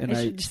recaps and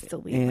I should just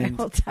delete my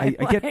whole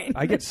timeline.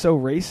 I get so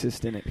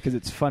racist in it because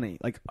it's funny,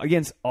 like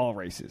against all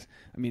races.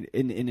 I mean,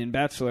 in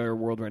Bachelor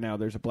world right now,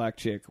 there's a black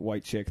chick,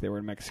 white chick. They were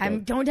in Mexico.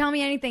 Don't tell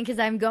me anything because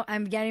I'm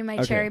getting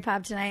my cherry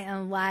pop tonight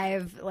and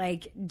live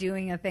like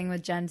doing a thing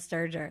with Jen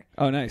Sturger.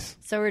 Oh, nice.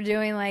 So we're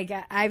doing like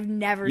I've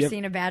never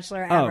seen a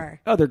Bachelor ever.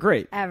 Oh, they're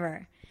great.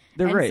 Ever.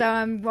 They're great. So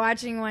I'm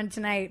watching one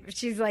tonight.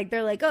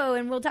 They're like, oh,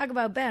 and we'll talk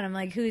about Ben. I'm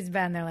like, who's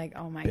Ben? They're like,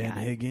 oh my God. Ben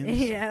Higgins?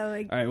 Yeah.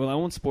 Like, all right, well, I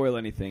won't spoil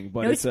anything,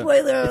 but no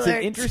spoiler alert. It's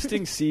an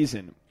interesting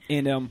season.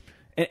 And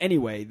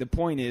anyway, the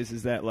point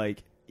is that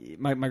like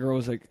my girl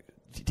was like,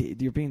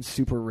 you're being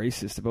super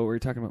racist about what you're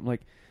talking about. I'm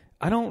like,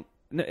 I don't.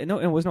 No,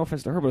 it was no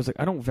offense to her, but I was like,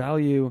 I don't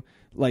value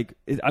like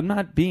I'm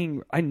not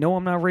being. I know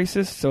I'm not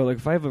racist, so like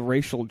if I have a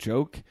racial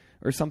joke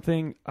or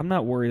something, I'm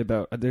not worried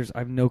about. I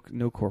have no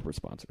corporate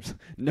sponsors.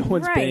 No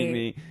one's paying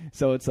me,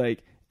 so it's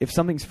like if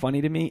something's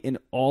funny to me, in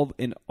all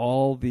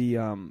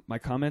the my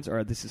comments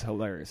are, this is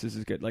hilarious, this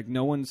is good. Like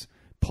no one's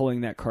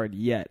pulling that card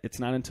yet. It's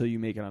not until you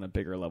make it on a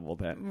bigger level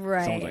that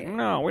someone's like,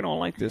 no, we don't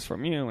like this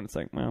from you, and it's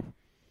like, well,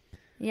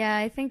 yeah,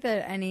 I think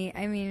that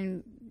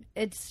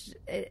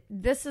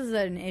this is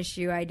an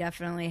issue I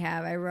definitely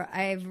have.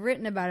 I've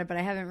written about it, but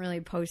I haven't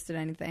really posted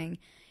anything.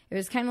 It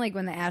was kind of like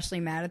when the Ashley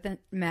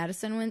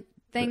Madison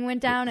thing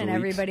went down, and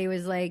everybody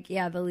was like,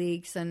 yeah, the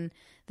leaks and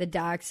the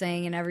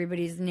doxing, and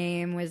everybody's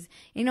name was,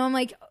 I'm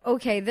like,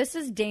 okay, this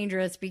is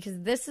dangerous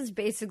because this is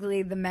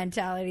basically the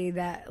mentality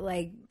that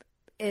like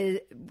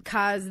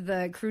caused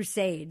the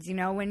Crusades.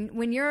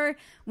 When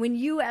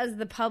you as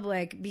the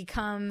public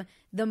become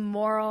the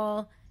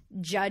moral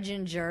judge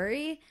and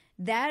jury,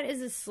 that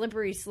is a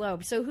slippery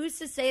slope. So who's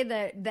to say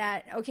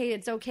that okay,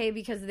 it's okay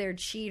because they're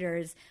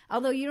cheaters,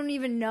 although you don't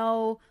even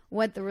know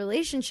what the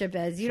relationship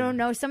is. You don't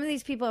know. Some of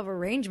these people have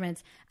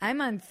arrangements. I'm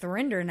on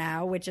Thrinder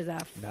now, which is a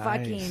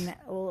fucking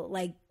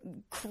like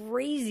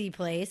crazy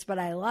place, but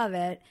I love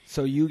it.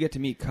 So you get to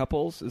meet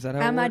couples? Is that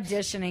how I'm it works?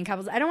 auditioning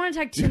couples. I don't want to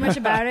talk too much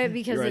about it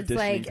because it's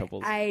like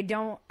couples.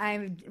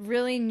 I'm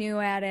really new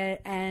at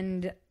it,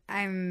 and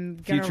I'm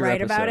going to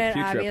write about it,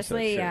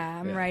 obviously. Sure. Yeah,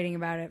 I'm writing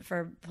about it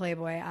for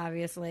Playboy,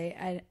 obviously.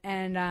 It's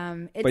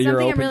but you're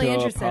something open I'm really to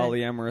interested a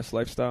polyamorous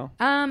lifestyle?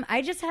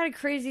 I just had a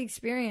crazy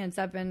experience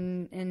up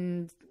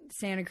in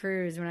Santa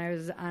Cruz when I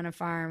was on a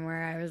farm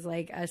where I was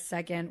like a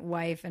second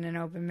wife in an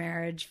open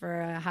marriage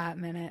for a hot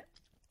minute.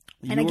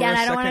 And again,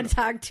 I don't want to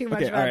talk too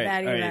much about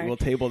that either. All right, we'll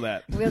table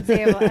that. We'll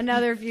table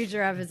another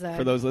future episode.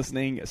 For those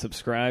listening,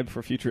 subscribe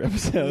for future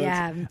episodes.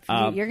 Yeah,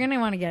 you're going to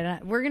want to get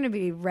it. We're going to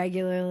be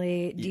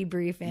regularly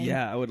debriefing.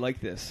 Yeah, I would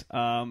like this.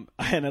 And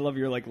I love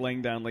your like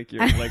laying down like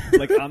you're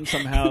like I'm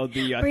somehow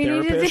the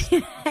therapist.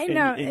 I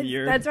know.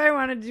 That's why I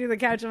wanted to do the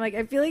couch. I'm like,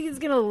 I feel like it's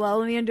going to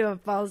lull me into a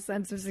false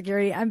sense of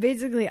security. I'm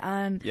basically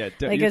on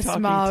like a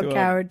small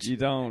couch.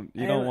 Don't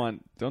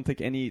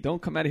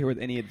come out of here with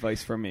any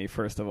advice from me,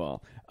 first of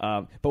all.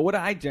 But what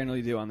I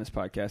generally do on this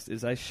podcast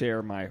is I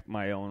share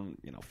my own,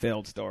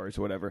 failed stories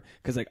or whatever,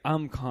 because like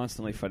I'm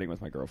constantly fighting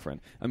with my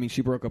girlfriend. I mean,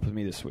 she broke up with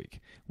me this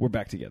week. We're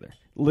back together.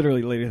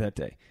 Literally later that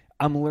day.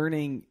 I'm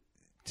learning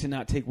to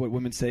not take what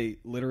women say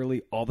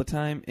literally all the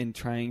time and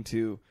trying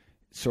to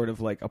sort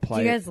of like apply.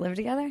 Do you guys live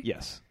together?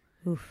 Yes.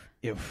 Oof.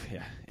 Yeah.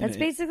 That's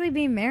basically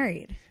being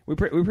married. We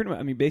pretty much,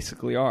 I mean,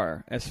 basically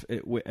are, as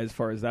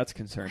far as that's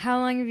concerned. How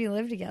long have you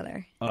lived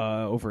together?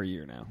 Over a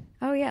year now.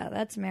 Oh yeah,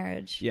 that's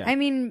marriage. Yeah. I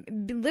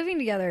mean, living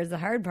together is the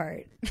hard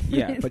part.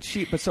 Yeah, but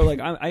so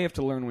like I have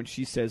to learn when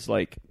she says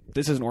like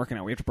this isn't working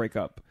out, we have to break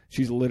up.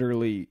 She's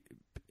literally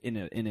in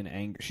an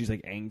anger. She's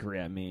like angry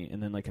at me,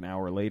 and then like an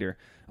hour later,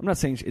 I'm not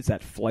saying it's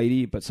that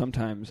flighty, but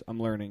sometimes I'm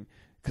learning.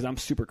 Because I'm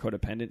super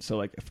codependent, so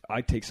like if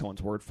I take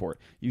someone's word for it,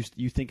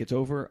 you think it's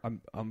over,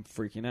 I'm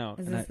freaking out.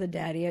 Is this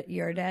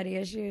your daddy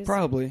issues?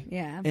 Probably,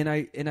 yeah. And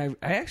I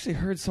actually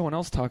heard someone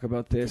else talk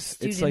about this.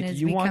 The it's like is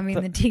you becoming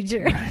want the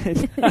teacher.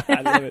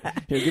 I love it.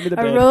 Here, give me the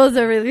bed. Our roles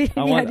are really.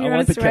 I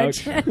want the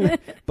switch? couch.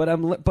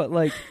 but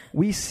like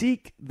we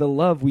seek the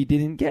love we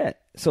didn't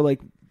get. So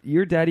like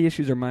your daddy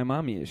issues are my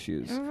mommy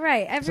issues.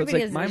 Right. Everybody so it's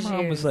like has my issues.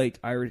 mom was like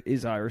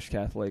Irish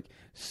Catholic,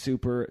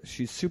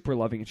 she's super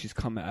loving, and she's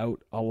come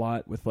out a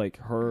lot with like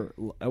her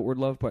outward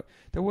love, but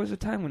there was a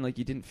time when like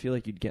you didn't feel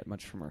like you'd get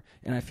much from her.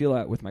 And I feel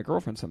that with my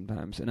girlfriend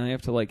sometimes, and I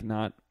have to like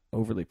not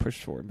overly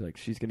push for it and be like,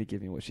 she's going to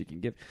give me what she can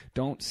give.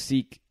 Don't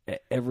seek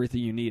everything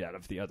you need out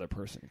of the other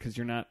person, because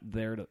you're not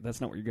there that's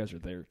not what you guys are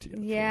there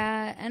together.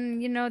 Yeah. And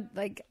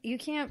like you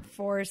can't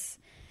force.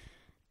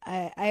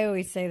 I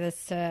always say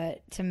this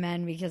to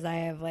men because I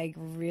have like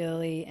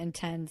really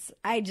intense.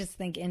 I just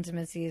think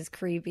intimacy is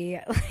creepy.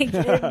 Like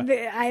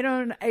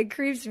it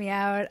creeps me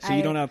out. So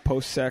you don't have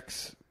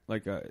post-sex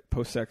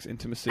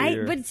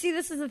intimacy. But see,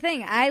 this is the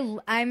thing.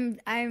 I'm,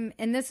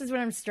 and this is what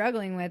I'm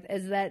struggling with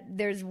is that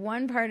there's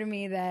one part of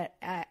me that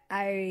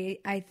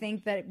I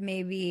think that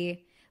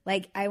maybe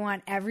like I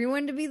want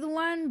everyone to be the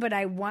one, but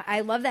I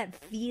love that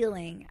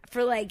feeling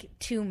for like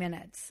 2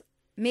 minutes.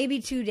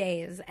 Maybe 2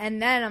 days, and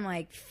then I'm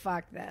like,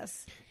 "Fuck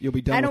this." You'll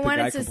be done. I don't with the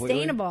want guy it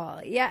sustainable.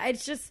 Completely? Yeah,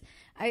 it's just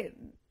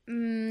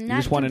you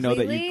just want to know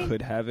that you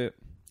could have it.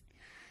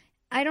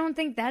 I don't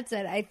think that's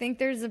it. I think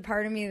there's a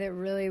part of me that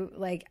really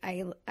like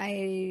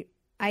I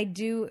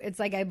do. It's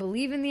like I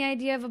believe in the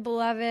idea of a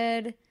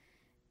beloved,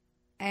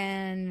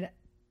 and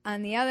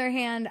on the other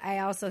hand, I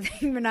also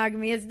think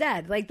monogamy is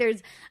dead. Like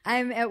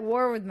I'm at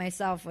war with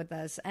myself with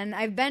this. And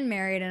I've been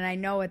married and I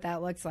know what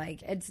that looks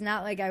like. It's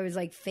not like I was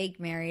like fake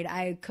married.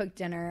 I cooked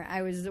dinner.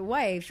 I was a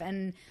wife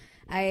and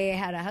I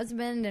had a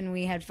husband and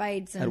we had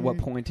fights. And at what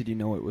point did you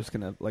know it was going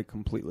to like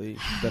completely,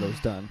 that it was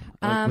done?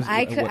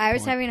 I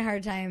was having a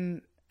hard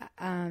time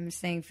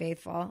staying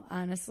faithful,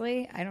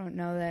 honestly. I don't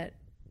know that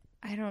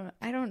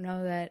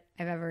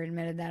I've ever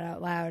admitted that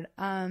out loud.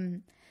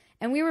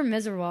 And we were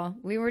miserable.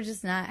 We were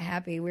just not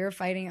happy. We were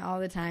fighting all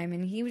the time.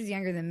 And he was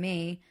younger than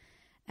me.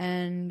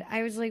 And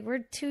I was like, we're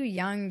too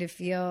young to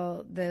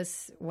feel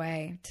this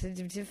way,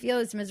 to feel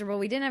this miserable.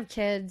 We didn't have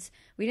kids.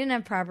 We didn't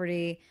have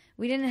property.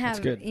 We didn't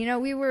have,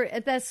 we were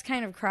at this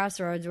kind of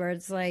crossroads where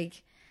it's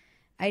like,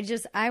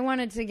 I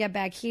wanted to get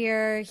back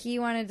here. He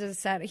wanted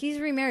to he's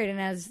remarried and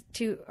has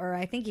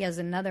I think he has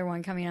another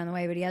one coming on the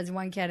way, but he has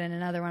one kid and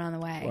another one on the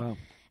way. Wow.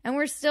 And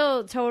we're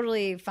still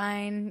totally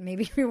fine.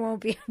 Maybe we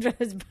won't be after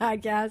this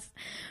podcast,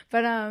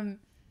 but I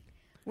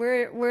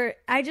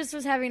just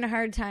was having a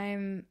hard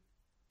time.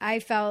 I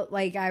felt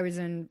like I was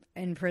in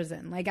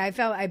prison. Like I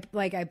felt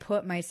I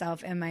put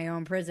myself in my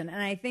own prison, and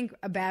I think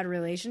a bad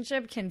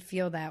relationship can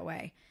feel that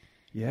way.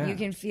 Yeah, you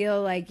can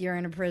feel like you're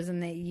in a prison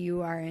that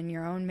you are in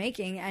your own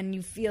making, and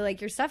you feel like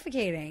you're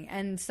suffocating.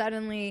 And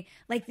suddenly,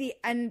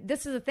 and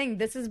this is the thing.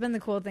 This has been the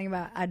cool thing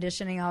about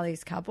auditioning all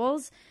these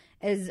couples.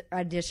 Is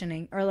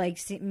auditioning or like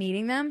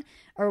meeting them,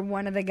 or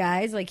one of the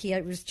guys, like he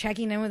was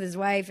checking in with his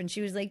wife and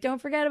she was like,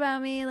 "Don't forget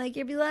about me, like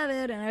you're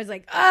beloved." And I was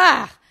like,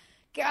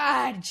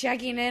 God,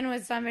 checking in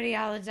with somebody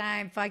all the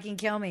time, fucking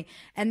kill me.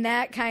 And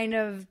that's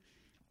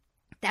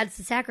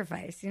the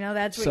sacrifice,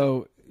 that's what.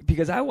 So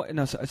because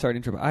sorry to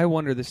interrupt. I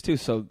wonder this too.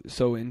 So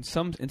in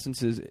some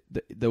instances,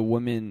 the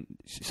woman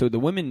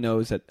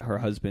knows that her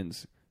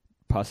husband's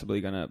possibly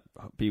gonna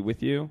be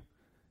with you.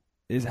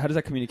 How does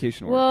that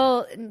communication work?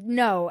 Well,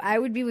 no, I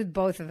would be with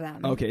both of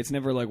them. Okay, it's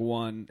never like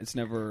one. It's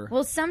never.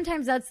 Well,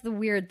 sometimes that's the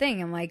weird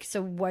thing. I'm like, so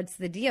what's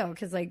the deal?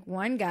 Because like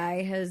one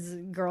guy, his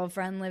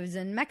girlfriend lives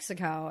in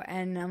Mexico,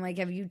 and I'm like,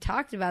 have you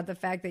talked about the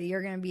fact that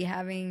you're going to be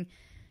having,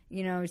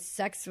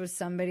 sex with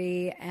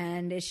somebody,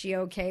 and is she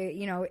okay?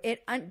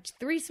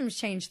 Threesomes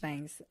change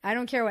things. I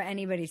don't care what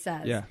anybody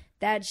says. Yeah,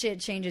 that shit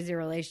changes your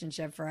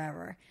relationship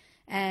forever.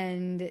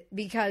 And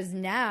because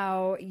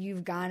now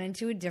you've gone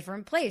into a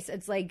different place.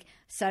 It's like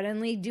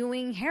suddenly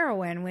doing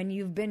heroin when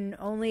you've been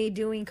only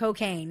doing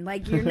cocaine.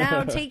 Like you're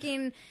now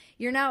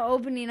you're now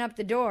opening up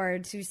the door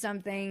to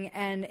something,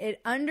 and it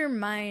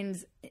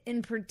undermines,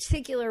 in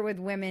particular with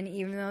women,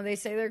 even though they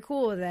say they're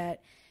cool with it,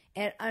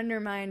 it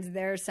undermines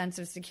their sense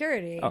of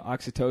security.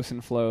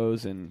 Oxytocin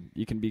flows, and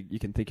you can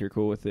think you're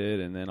cool with it,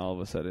 and then all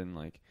of a sudden,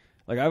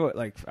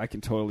 I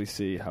can totally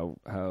see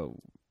how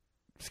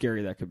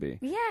scary that could be.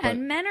 Yeah,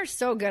 and men are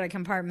so good at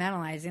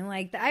compartmentalizing.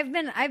 Like I've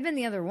been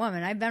the other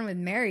woman. I've been with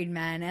married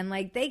men, and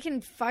like they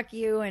can fuck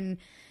you and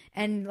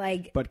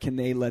like. But can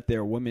they let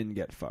their women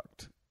get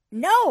fucked?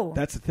 No,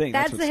 That's the thing.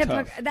 That's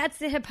tough. That's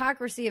the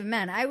hypocrisy of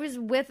men. I was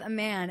with a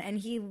man, and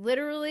he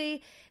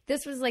literally.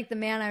 This was like the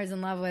man I was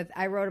in love with.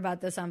 I wrote about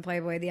this on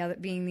Playboy,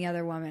 being the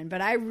other woman. But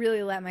I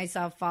really let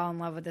myself fall in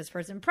love with this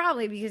person,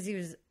 probably because he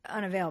was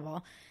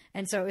unavailable,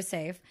 and so it was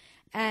safe.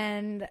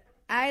 And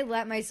I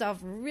let myself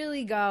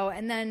really go.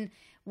 And then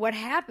what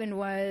happened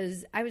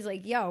was I was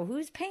like, yo,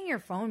 who's paying your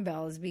phone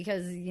bills?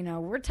 Because,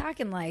 we're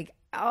talking like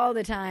all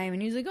the time.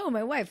 And he's like, oh,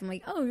 my wife. I'm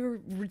like, oh, you're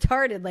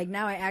retarded. Like,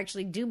 now I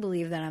actually do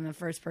believe that I'm the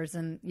first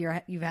person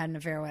you've had an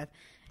affair with.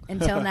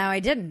 Until now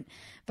I didn't.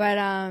 But,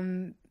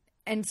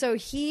 and so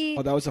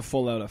Oh, that was a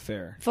full-out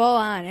affair. Full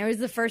on. It was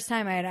the first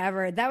time I had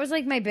ever... That was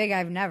like my big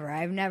I've never.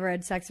 I've never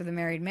had sex with a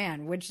married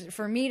man, which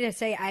for me to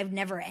say I've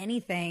never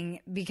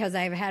anything because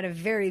I've had a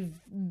very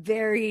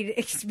varied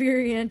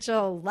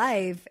experiential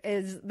life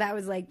that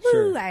was like, woo,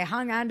 sure. I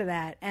hung on to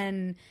that.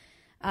 And...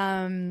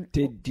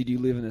 Did you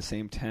live in the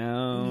same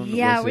town?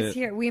 Yeah, I was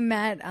here. We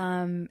met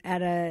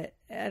at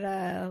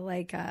a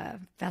like a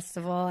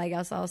festival, I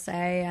guess I'll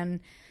say, and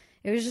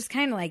it was just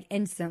kind of like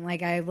instant.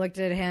 Like I looked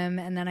at him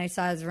and then I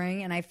saw his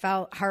ring and I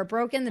felt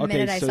heartbroken the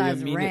minute I saw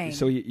his ring.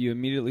 So you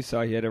immediately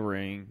saw he had a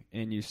ring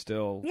and you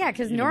still... Yeah,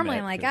 because normally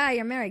I'm like,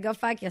 you're married, go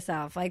fuck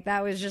yourself. Like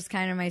that was just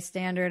kind of my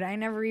standard. I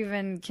never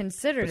even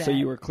considered it. So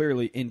you were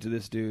clearly into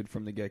this dude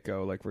from the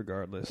get-go, like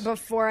regardless.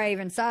 Before I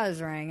even saw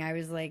his ring, I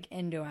was like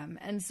into him.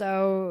 And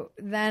so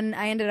then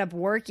I ended up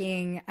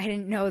working. I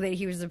didn't know that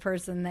he was the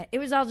person that... It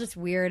was all just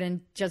weird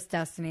and just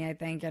destiny, I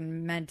think,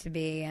 and meant to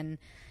be. And...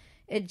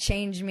 it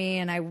changed me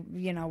and I,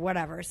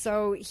 whatever.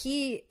 So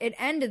it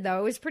ended though.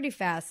 It was pretty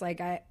fast. Like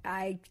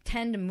I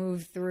tend to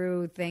move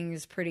through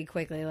things pretty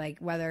quickly, like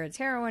whether it's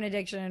heroin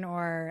addiction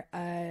or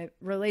a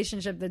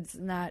relationship that's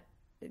not,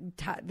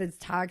 that's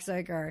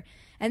toxic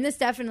and this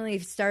definitely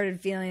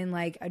started feeling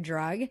like a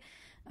drug,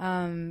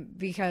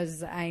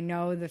 because I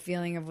know the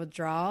feeling of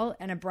withdrawal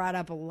and it brought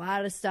up a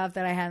lot of stuff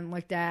that I hadn't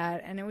looked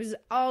at and it was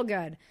all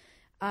good.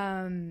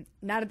 Not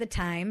at the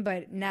time,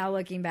 but now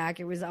looking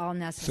back, it was all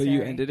necessary. So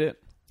you ended it?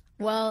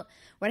 Well,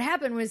 what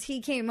happened was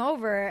he came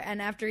over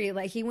and after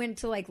he went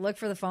to look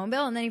for the phone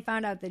bill and then he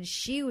found out that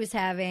he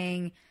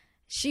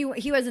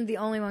wasn't the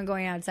only one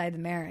going outside the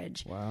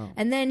marriage. Wow.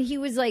 And then he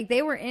was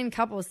they were in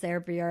couples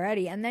therapy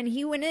already. And then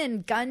he went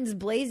in guns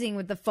blazing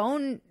with the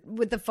phone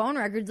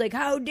records, like,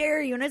 how dare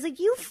you? And I was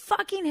like, you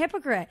fucking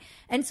hypocrite.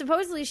 And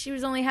supposedly she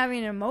was only having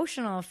an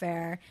emotional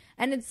affair.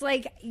 And it's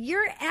like,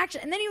 you're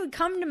actually, and then he would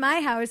come to my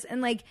house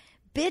and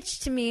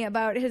bitch to me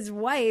about his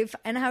wife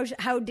and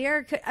how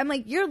dare I'm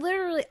like, you're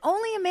literally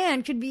only a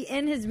man could be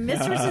in his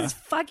mistress's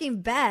fucking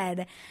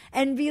bed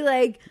and be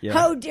like,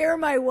 how dare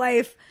my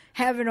wife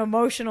have an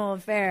emotional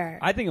affair.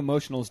 I think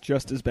emotional is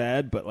just as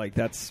bad, but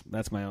that's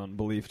my own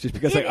belief. Just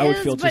because I would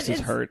feel just as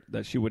hurt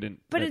that she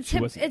wouldn't. But it's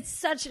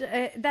such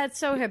that's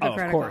so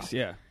hypocritical. Oh, of course,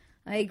 yeah.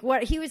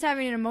 What he was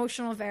having an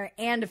emotional affair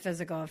and a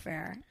physical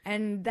affair,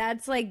 and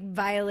that's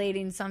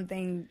violating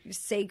something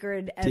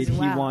sacred as well. Did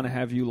he want to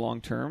have you long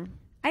term?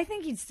 I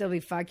think he'd still be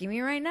fucking me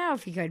right now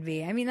if he could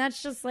be. I mean,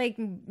 that's just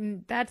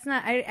that's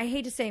not... I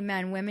hate to say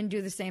men. Women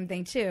do the same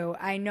thing, too.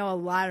 I know a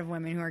lot of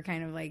women who are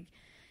kind of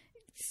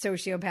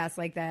sociopaths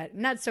like that.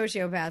 Not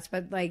sociopaths,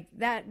 but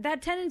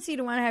that tendency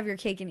to want to have your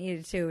cake and eat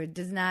it, too.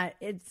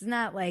 It's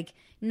not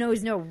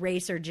knows no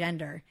race or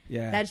gender.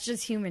 Yeah. That's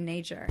just human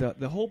nature.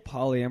 The whole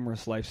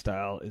polyamorous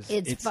lifestyle is...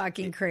 It's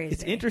fucking crazy.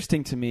 It's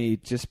interesting to me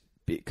just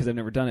because I've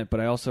never done it, but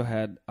I've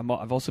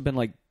also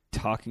been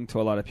talking to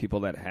a lot of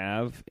people that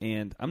have,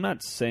 and I'm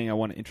not saying I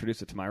want to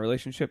introduce it to my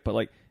relationship,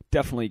 but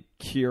definitely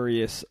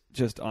curious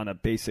just on a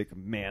basic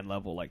man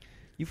level,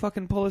 you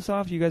fucking pull this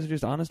off, you guys are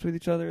just honest with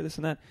each other, this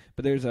and that.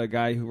 But there's a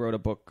guy who wrote a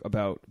book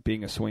about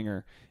being a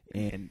swinger,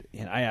 and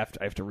I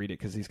have to read it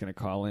because he's going to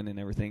call in and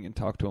everything and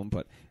talk to him,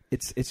 but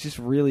it's just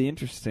really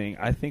interesting.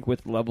 I think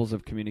with levels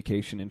of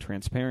communication and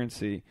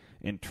transparency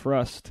and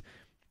trust,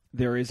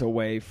 there is a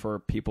way for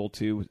people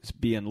to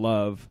be in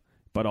love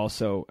but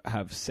also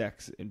have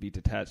sex and be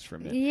detached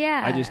from it.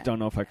 Yeah. I just don't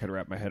know if I could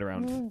wrap my head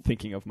around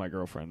thinking of my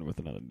girlfriend with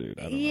another dude.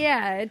 I don't know.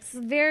 Yeah, it's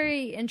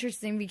very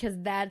interesting because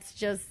that's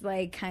just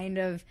kind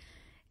of,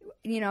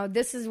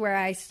 this is where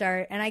I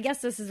start. And I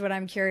guess this is what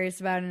I'm curious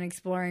about and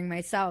exploring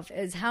myself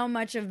is how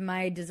much of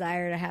my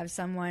desire to have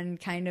someone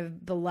kind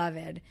of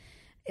beloved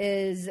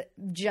is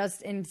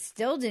just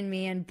instilled in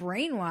me and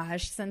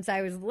brainwashed since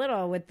I was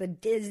little with the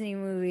Disney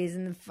movies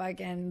and the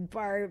fucking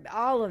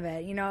all of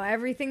it,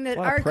 everything that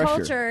our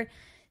culture,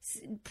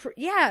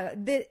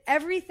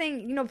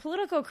 everything,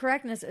 political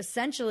correctness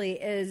essentially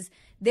is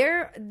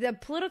the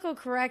political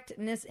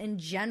correctness in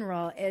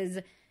general is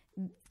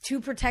to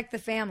protect the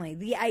family,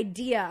 the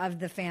idea of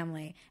the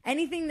family.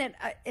 Anything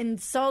that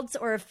insults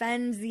or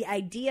offends the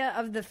idea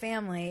of the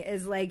family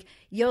is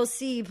you'll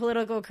see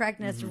political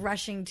correctness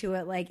rushing to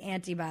it like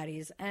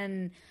antibodies.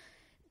 And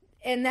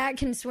that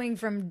can swing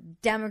from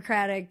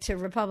Democratic to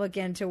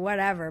Republican to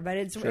whatever, but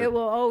it will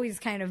always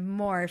kind of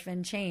morph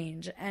and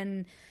change.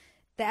 And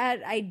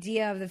that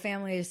idea of the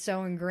family is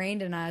so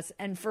ingrained in us.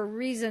 And for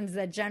reasons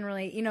that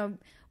generally,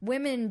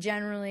 women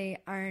generally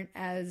aren't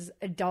as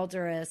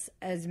adulterous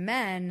as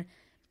men.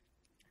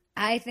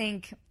 I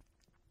think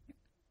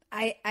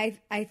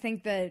I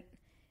think that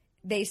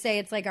they say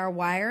it's like our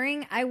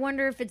wiring. I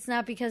wonder if it's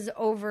not because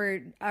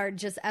over our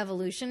just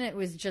evolution, it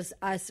was just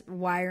us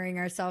wiring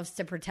ourselves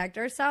to protect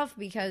ourselves,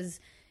 because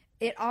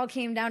it all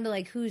came down to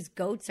like whose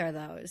goats are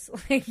those?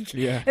 Like,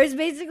 Yeah. it was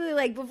basically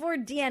like before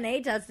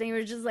DNA testing, it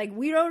was just like,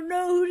 we don't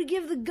know who to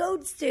give the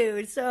goats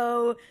to,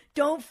 so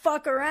don't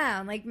fuck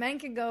around. Like, men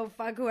could go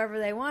fuck whoever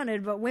they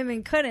wanted, but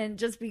women couldn't,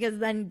 just because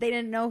then they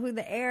didn't know who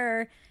the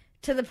heir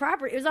to the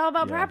property. It was all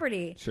about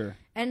property. Sure.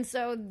 And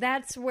so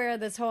that's where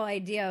this whole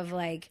idea of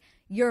like,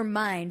 you're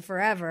mine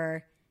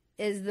forever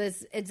is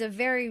this. It's a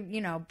very,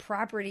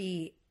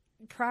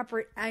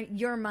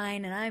 you're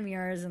mine and I'm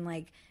yours, and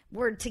like,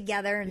 we're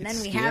together, and It's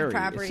then we scary. have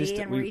property,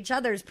 and we're each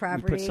other's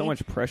property. We put so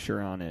much pressure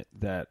on it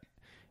that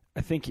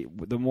I think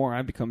the more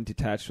I become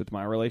detached with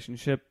my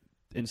relationship,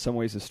 in some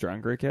ways, the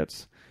stronger it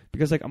gets.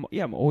 Because like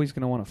I'm always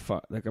gonna want to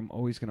fuck. Like I'm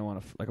always gonna want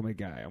to. Like I'm a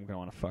guy. I'm gonna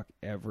want to fuck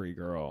every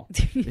girl.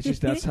 It's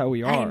just that's how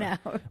we are. I know.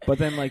 But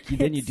then like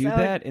then you do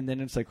that, and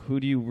then it's like,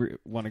 who do you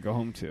want to go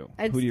home to?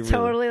 It's who do you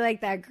totally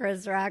like that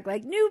Chris Rock.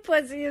 Like, new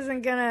pussy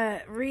isn't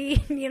gonna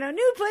read.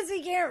 New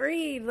pussy can't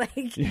read.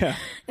 Like, yeah.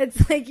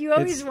 It's like you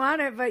always want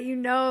it, but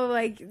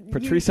like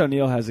Patrice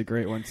O'Neal has a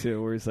great one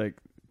too, where he's like,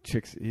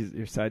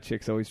 your side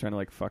chick's always trying to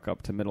like fuck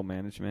up to middle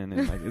management,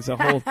 and like it's a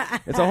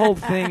whole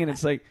thing, and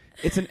it's like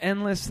it's an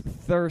endless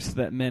thirst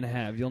that men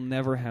have. You'll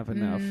never have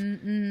enough.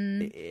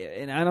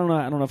 And I don't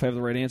know if I have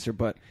the right answer,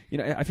 but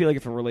I feel like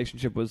if a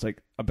relationship was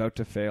like about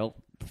to fail,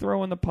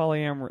 throw in the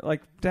polyamory,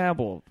 like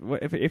dabble.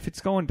 If it's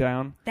going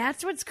down.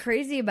 That's what's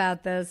crazy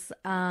about this.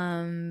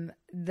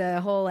 The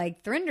whole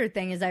like Thrinder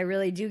thing is I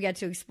really do get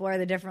to explore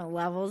the different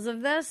levels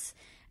of this.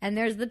 And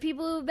there's the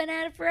people who've been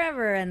at it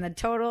forever, and the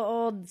total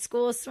old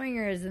school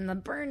swingers, and the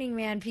Burning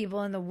Man people,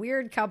 and the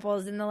weird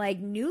couples, and the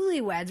like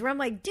newlyweds. Where I'm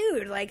like,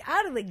 dude, like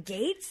out of the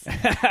gates,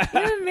 you've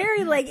been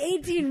married like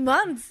 18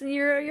 months, and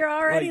you're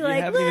already like,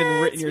 you haven't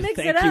even written your mix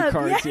thank it you up.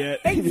 cards Yeah, yet.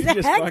 Exactly. You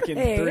just fucking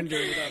Thrindered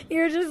it up.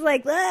 You're just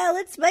like, well,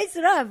 let's spice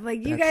it up. Like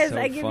you That's guys, so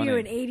I give funny. you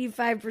an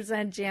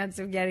 85% chance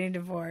of getting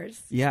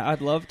divorced. Yeah,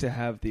 I'd love to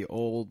have the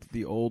old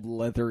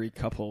leathery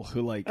couple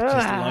who like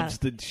just loves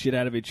the shit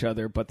out of each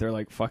other, but they're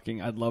like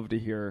fucking. I'd love to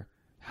hear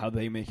how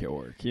they make it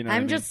work.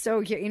 I'm just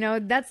so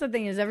curious. That's the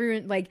thing is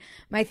everyone, like,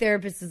 my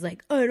therapist is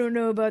like, I don't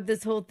know about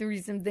this whole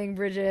threesome thing,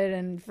 Bridget,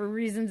 and for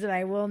reasons that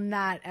I will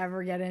not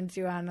ever get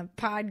into on a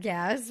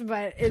podcast,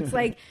 but it's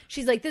like,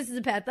 she's like, this is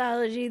a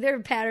pathology. There are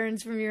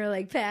patterns from your,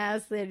 like,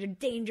 past that are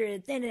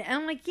dangerous in it. And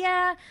I'm like,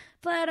 yeah,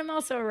 but I'm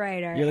also a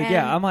writer. You're like,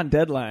 yeah, I'm on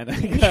deadline. I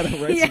gotta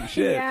write some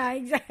shit. Yeah,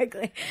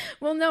 exactly.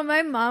 Well, no,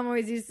 my mom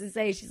always used to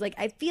say, she's like,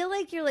 I feel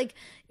like you're like,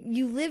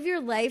 you live your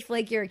life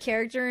like you're a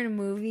character in a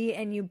movie,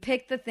 and you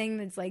pick the thing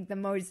that's like the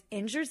most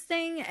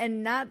interesting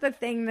and not the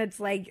thing that's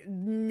like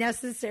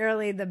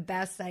necessarily the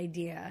best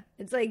idea.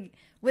 It's like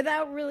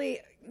without really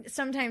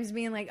sometimes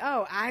being like,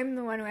 oh, I'm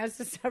the one who has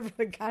to suffer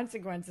the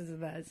consequences of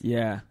this.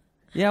 Yeah.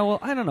 Yeah, well,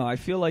 I don't know. I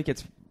feel like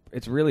it's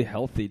really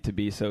healthy to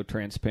be so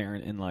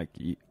transparent in like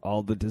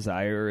all the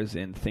desires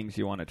and things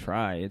you want to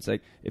try. It's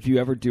like if you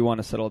ever do want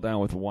to settle down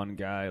with one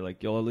guy,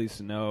 like you'll at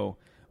least know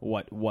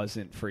what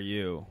wasn't for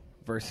you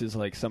versus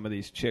like some of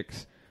these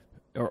chicks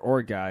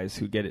or guys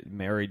who get it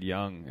married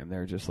young and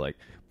they're just like,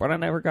 but I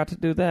never got to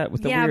do that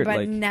with the weird. But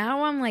like,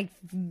 now I'm like,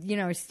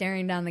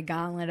 staring down the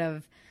gauntlet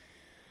of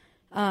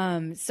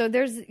so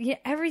there's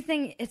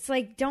everything. It's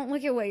like, don't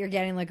look at what you're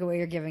getting, look at what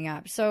you're giving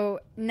up. So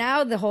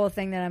now the whole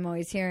thing that I'm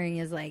always hearing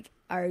is like,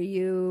 are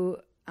you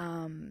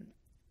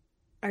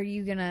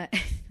gonna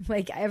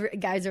like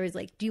guys are always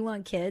like, do you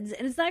want kids?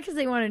 And it's not because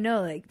they want to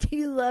know like, do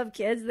you love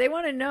kids? They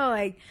want to know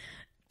like,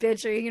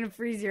 bitch, are you gonna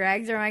freeze your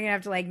eggs, or am I gonna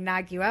have to like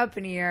knock you up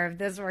in a year if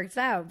this works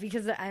out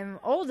because I'm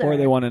older? or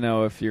they want to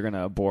know if you're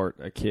gonna abort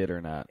a kid or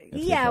not.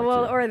 Yeah,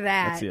 well, or that.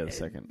 That's the other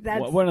second.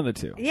 That's one of the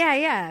two.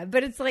 Yeah.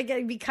 But it's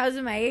like because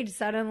of my age,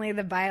 suddenly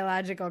the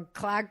biological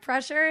clock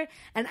pressure.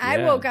 And I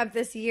Yeah. woke up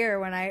this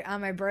year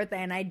on my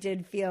birthday, and I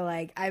did feel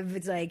like I've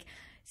been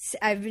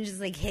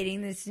just like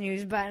hitting the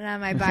snooze button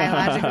on my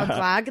biological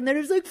clock, and then it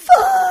was like,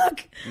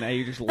 fuck! Now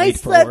you're just I late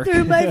for slept work.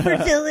 through my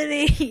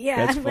fertility.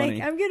 Yeah, That's I'm funny.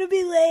 like, I'm gonna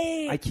be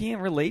late. I can't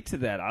relate to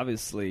that,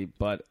 obviously,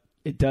 but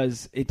it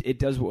does. It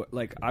does.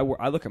 Like I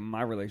look at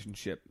my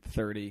relationship,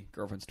 30,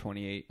 girlfriend's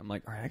 28. I'm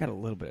like, all right, I got a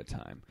little bit of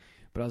time.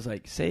 But I was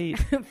like, say,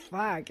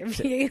 fuck. If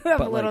you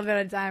have a little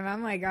bit of time,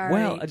 I'm like, all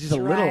right, just a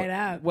little. it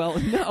up. Well,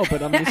 no,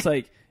 but I'm just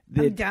like,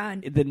 I'm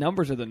done. The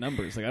numbers are the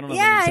numbers. Like I don't know.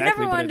 Yeah, them exactly, I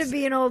never but wanted it's- to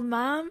be an old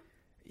mom.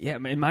 Yeah,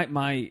 and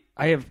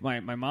I have my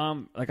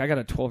mom, like I got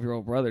a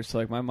 12-year-old brother, so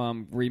like my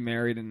mom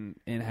remarried and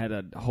had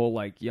a whole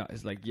like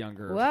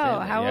younger. Whoa,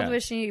 family. how Yeah. old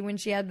was she when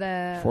she had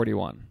the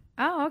 41?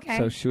 Oh, okay.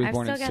 So she was I've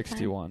born in still got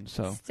 61. time.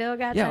 So Still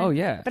got yeah, time. oh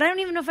yeah. But I don't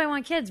even know if I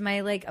want kids.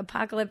 My like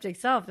apocalyptic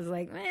self is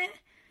like, meh.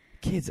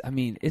 Kids, I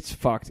mean, it's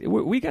fucked.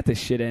 We got the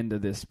shit end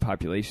of this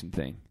population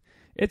thing.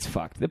 It's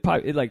fucked.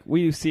 Like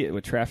we see it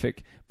with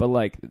traffic, but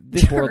like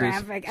this world is.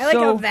 Traffic. I like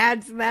how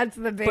that's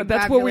the big. But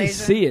that's population. where we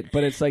see it.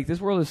 But it's like this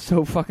world is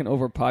so fucking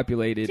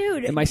overpopulated.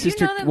 Dude, and my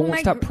sister won't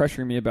stop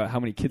pressuring me about how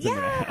many kids I'm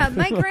gonna have.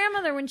 My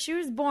grandmother, when she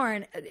was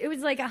born, it was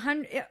like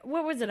 100.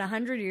 What was it?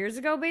 100 years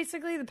ago,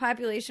 basically, the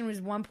population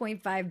was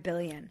 1.5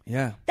 billion.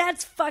 Yeah,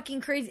 that's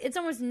fucking crazy. It's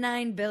almost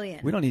 9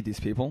 billion. We don't need these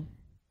people.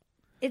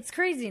 It's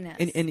craziness.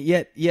 And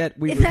yet we and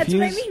refuse. That's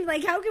what I mean.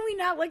 Like, how can we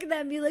not look at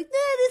that and be like,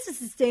 this is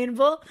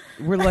sustainable?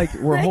 We're like,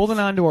 we're holding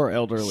on to our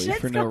elderly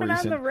for no reason.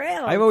 On the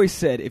rails. I've always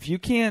said, if you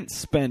can't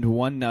spend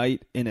one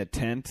night in a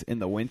tent in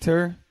the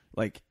winter,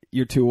 like,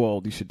 you're too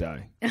old. You should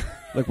die.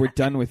 Like, we're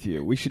done with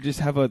you. We should just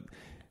have a...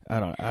 I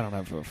don't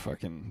have a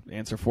fucking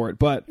answer for it,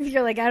 but...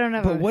 You're like, I don't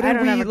have a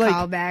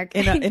callback.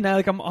 And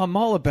I'm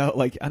all about,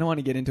 like, I don't want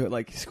to get into it.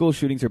 Like, school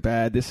shootings are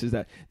bad. This is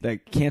that.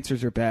 Like,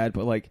 cancers are bad,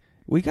 but, like...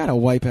 We gotta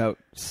wipe out,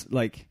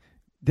 like,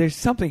 there's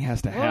something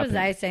has to happen. What was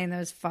I saying that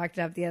was fucked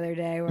up the other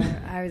day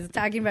where I was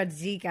talking about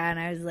Zika and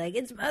I was like,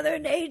 it's Mother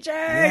Nature.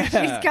 Yeah.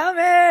 She's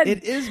coming.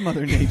 It is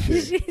Mother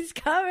Nature. She's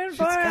coming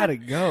for us. She's gotta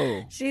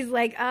go. She's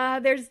like,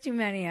 there's too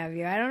many of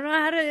you. I don't know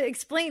how to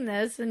explain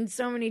this in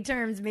so many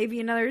terms. Maybe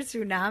another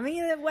tsunami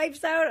that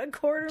wipes out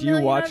 250,000 Do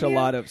you watch a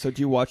lot of, so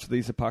do you watch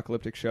these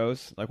apocalyptic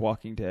shows like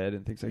Walking Dead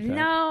and things like that?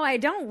 No, I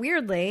don't,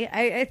 weirdly.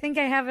 I think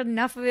I have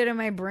enough of it in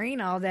my brain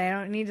all day. I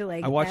don't need to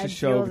like. I watched a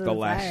show, The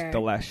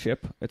Last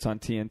Ship. It's on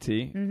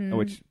TNT,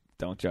 which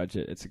don't judge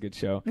it. It's a good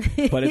show,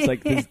 but it's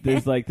like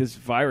there's like this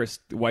virus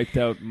wiped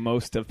out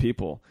most of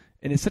people,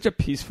 and it's such a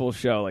peaceful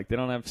show. Like they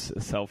don't have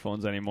cell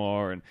phones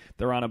anymore, and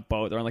they're on a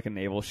boat. They're on like a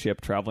naval ship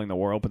traveling the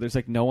world, but there's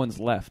like no one's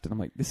left, and I'm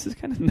like, this is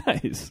kind of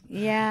nice.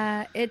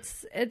 Yeah,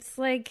 it's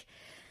like,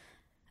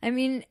 I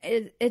mean,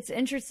 it's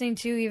interesting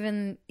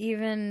too.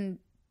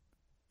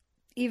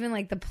 Even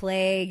like the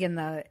plague and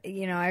I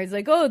was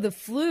like, oh, the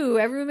flu.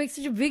 Everyone makes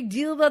such a big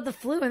deal about the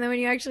flu. And then when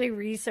you actually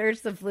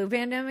research the flu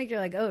pandemic, you're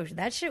like, oh,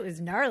 that shit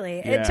was gnarly.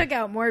 Yeah. It took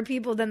out more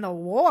people than the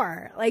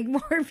war. Like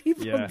more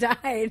people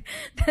died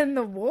than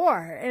the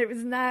war. It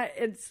was not,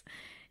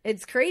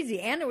 it's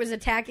crazy. And it was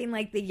attacking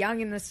like the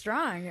young and the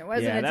strong. It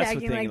wasn't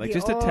attacking like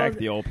just the old. Attack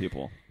the old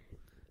people.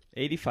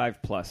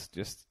 85 plus.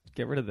 Just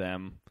get rid of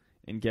them.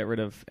 And get rid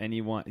of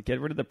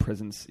the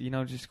prisons.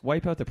 Just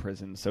wipe out the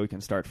prisons so we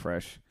can start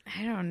fresh.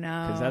 I don't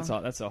know. Because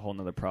that's a whole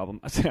nother problem.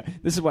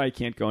 This is why I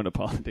can't go into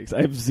politics.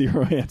 I have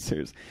zero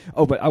answers.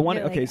 Oh, but I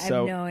wanted. Like, okay,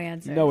 so no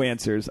answers. No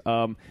answers.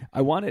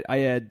 I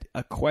had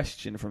a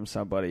question from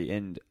somebody,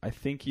 and I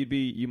think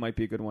you might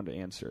be a good one to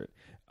answer it.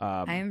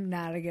 I'm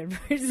not a good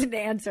person to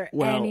answer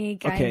any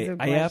kinds of questions.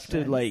 I have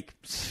to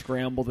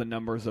scramble the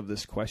numbers of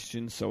this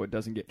question so it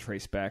doesn't get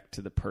traced back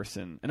to the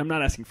person. And I'm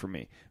not asking for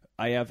me.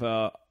 I have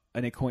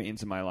an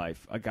acquaintance in my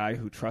life, a guy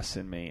who trusts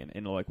in me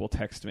and will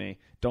text me,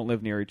 don't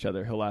live near each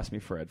other. He'll ask me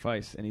for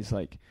advice. And he's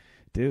like,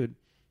 dude,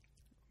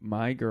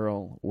 my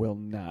girl will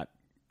not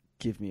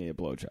give me a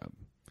blowjob.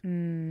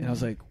 And I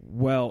was like,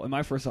 well, and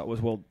my first thought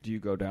was, well, do you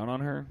go down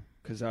on her?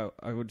 Because I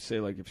would say,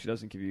 like, if she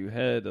doesn't give you a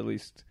head, at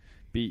least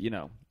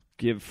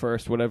give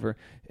first, whatever.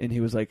 And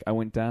he was like, I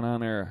went down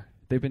on her.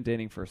 They've been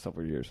dating for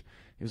several years.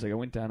 He was like, I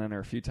went down on her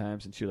a few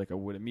times, and she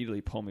would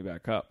immediately pull me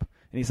back up.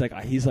 And he's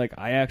like,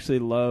 I actually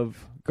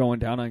love going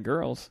down on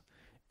girls,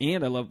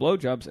 and I love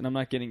blowjobs, and I'm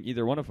not getting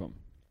either one of them.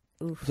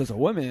 Oof. So as a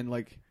woman, and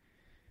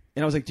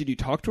I was like, did you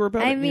talk to her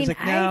about it? And he's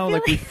like, no,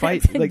 we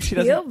fight. Like she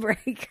doesn't. Deal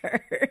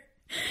breaker.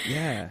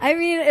 Yeah. I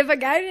mean, if a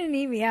guy didn't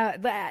eat me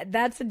out,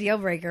 that's a deal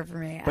breaker for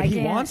me. But he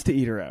wants to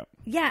eat her out.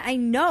 Yeah, I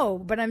know.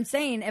 But I'm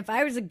saying, if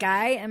I was a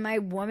guy and my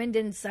woman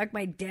didn't suck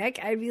my dick,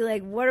 I'd be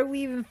like, what are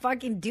we even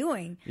fucking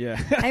doing? Yeah.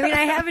 I mean,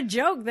 I have a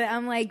joke that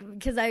I'm like,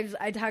 because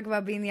I talk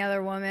about being the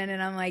other woman,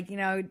 and I'm like,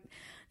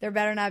 there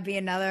better not be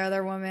another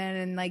other woman,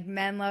 and like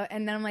men love,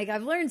 and then I'm like,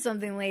 I've learned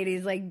something,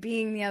 ladies, like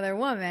being the other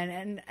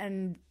woman,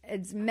 and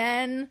it's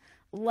men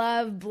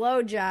love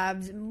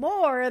blowjobs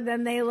more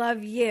than they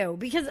love you,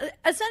 because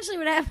essentially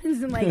what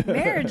happens in like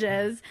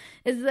marriages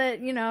is that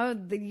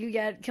you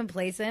get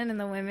complacent and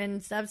the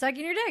women stop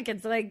sucking your dick.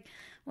 It's like,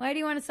 why do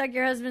you want to suck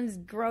your husband's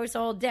gross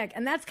old dick?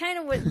 And that's kind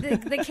of what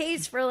the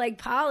case for like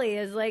poly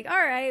is like. All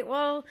right,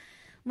 well,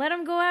 let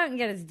him go out and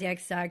get his dick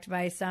sucked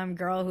by some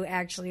girl who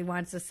actually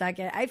wants to suck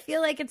it. I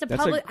feel like it's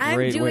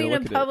I'm doing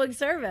a public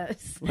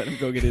service. Let him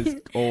go get his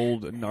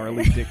old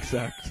gnarly dick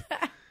sucked.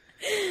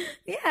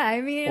 Yeah, I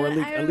mean, or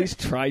at least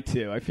try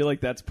to. I feel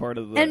like that's part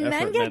of the. And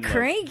men get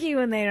cranky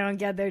when they don't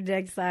get their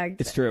dick sucked.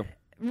 It's true.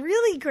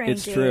 Really cranky.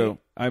 It's true.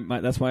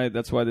 That's why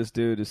this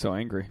dude is so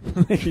angry.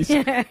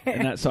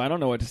 So I don't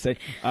know what to say.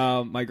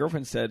 My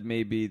girlfriend said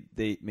maybe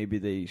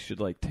they should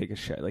take a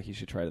shower. Like he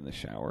should try it in the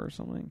shower or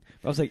something.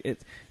 But I was like,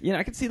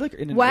 I could see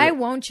why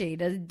won't she?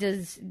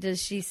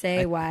 Does she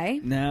say why?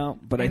 No,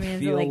 but I mean,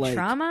 feel is it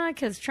trauma?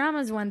 Because trauma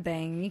is one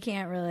thing. You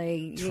can't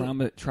really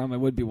trauma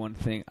would be one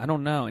thing. I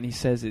don't know. And he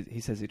says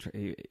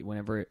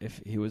whenever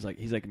if he was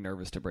he's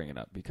nervous to bring it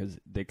up because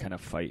they kind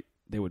of fight.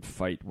 They would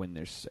fight when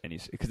there's any,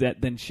 because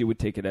then she would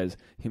take it as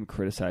him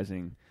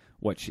criticizing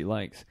what she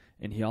likes.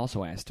 And he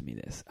also asked me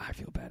this. I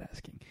feel bad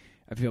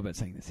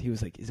saying this. He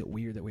was like, "Is it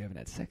weird that we haven't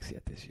had sex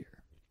yet this year?"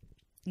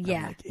 Yeah.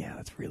 I'm like, yeah,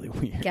 that's really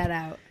weird. Get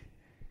out.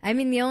 I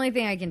mean, the only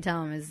thing I can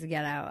tell him is to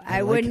get out.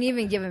 I wouldn't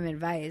even give him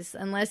advice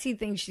unless he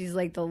thinks she's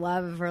like the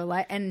love of her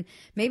life. And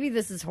maybe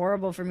this is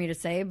horrible for me to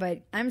say,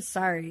 but I'm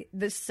sorry.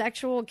 The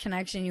sexual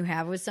connection you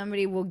have with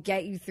somebody will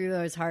get you through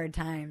those hard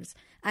times.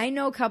 I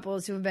know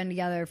couples who have been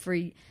together for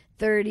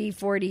 30,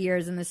 40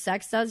 years and the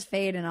sex does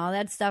fade and all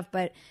that stuff,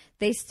 but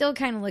they still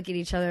kind of look at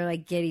each other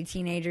like giddy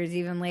teenagers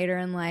even later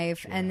in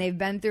life. Yeah. And they've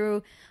been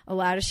through a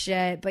lot of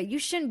shit, but you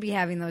shouldn't be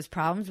having those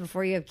problems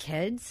before you have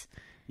kids.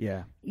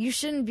 Yeah. You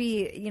shouldn't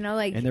be,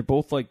 like... And they're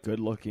both, like,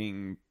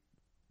 good-looking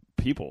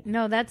people.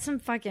 No, that's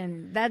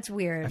that's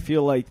weird. I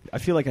feel like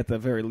at the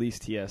very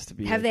least he has to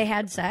be... Have they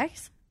had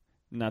sex?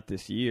 Not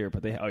this year,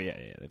 but they've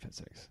had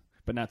sex.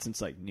 But not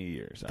since, like, New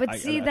Year's. But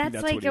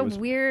that's like a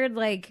weird,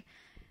 like...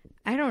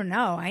 I don't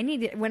know.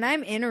 When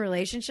I'm in a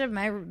relationship,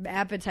 my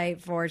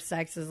appetite for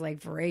sex is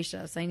like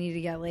voracious. I need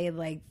to get laid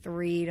like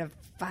 3 to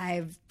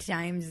 5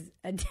 times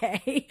a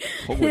day.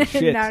 Holy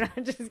shit. No,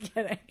 I'm just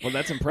kidding. Well,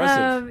 that's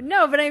impressive.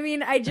 No, but I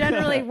mean, I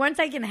generally, once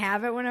I can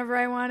have it whenever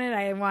I want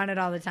it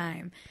all the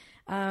time.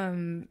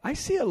 I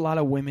see a lot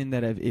of women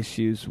that have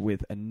issues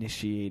with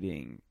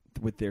initiating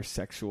with their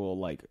sexual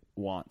like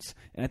wants.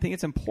 And I think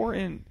it's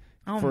important.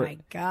 My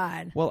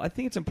God. Well, I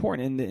think it's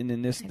important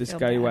in this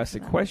guy who asked the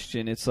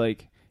question. It's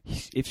like,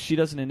 if she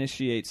doesn't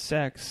initiate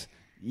sex,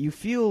 you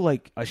feel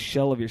like a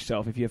shell of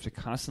yourself if you have to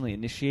constantly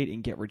initiate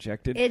and get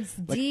rejected. It's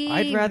like,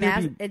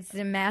 it's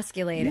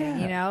emasculating,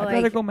 I'd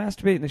rather go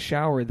masturbate in the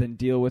shower than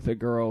deal with a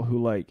girl who,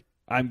 like,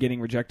 I'm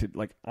getting rejected.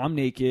 Like, I'm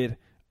naked,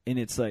 and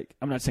it's like,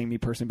 I'm not saying me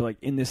personally, but, like,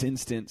 in this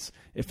instance,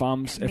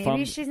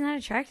 maybe she's not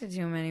attracted to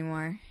him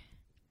anymore.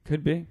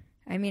 Could be.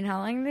 I mean,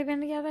 how long have they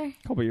been together?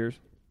 A couple years.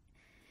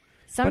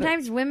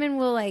 Sometimes women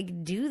will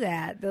like do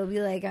that. They'll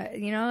be like, I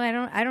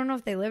don't know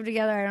if they live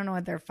together. I don't know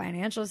what their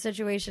financial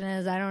situation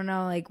is. I don't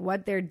know like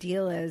what their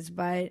deal is,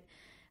 but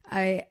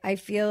I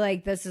feel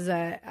like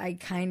I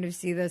kind of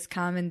see this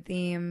common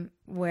theme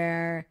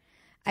where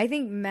I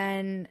think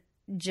men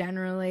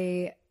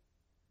generally,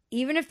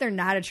 even if they're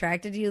not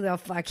attracted to you, they'll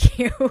fuck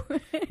you.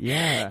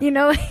 Yeah.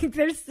 Like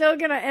they're still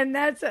gonna, and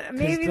that's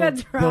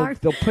wrong.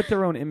 They'll put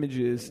their own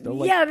images.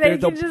 They can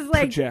just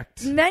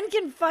project. Like, men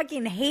can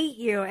fucking hate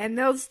you and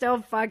they'll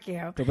still fuck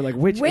you. They'll be like,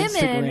 which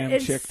Instagram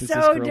chick does this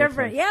girl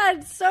different. Yeah,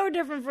 it's so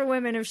different for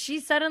women. If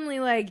she suddenly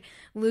like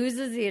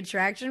loses the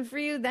attraction for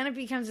you, then it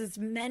becomes this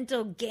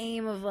mental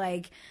game of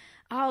like,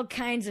 all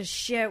kinds of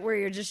shit where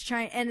you're just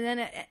trying, and then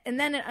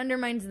it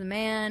undermines the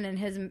man and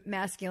his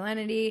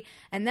masculinity.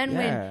 And then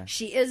when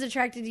she is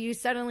attracted to you,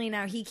 suddenly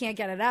now he can't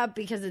get it up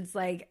because it's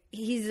like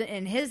he's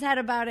in his head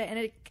about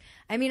it.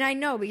 And I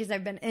know because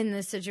I've been in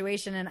this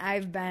situation and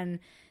I've been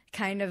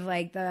kind of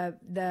like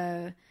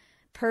the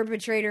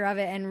perpetrator of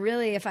it. And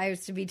really, if I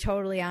was to be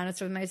totally honest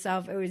with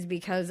myself, it was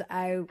because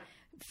I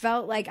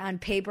felt like on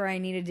paper I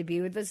needed to be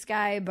with this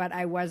guy, but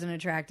I wasn't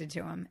attracted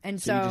to him.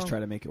 And so you just try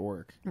to make it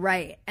work.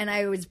 Right. And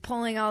I was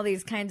pulling all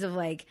these kinds of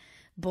like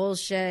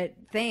bullshit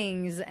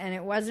things and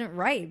it wasn't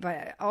right.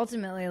 But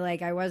ultimately,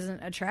 like I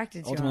wasn't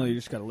attracted to him. Ultimately, you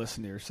just got to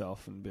listen to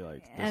yourself and be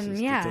like,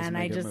 and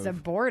I just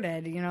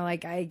aborted,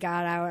 like I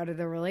got out of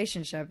the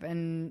relationship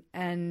and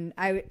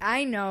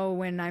I know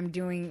when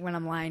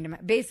I'm lying to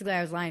basically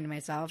I was lying to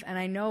myself, and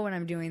I know when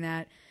I'm doing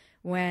that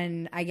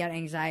when I get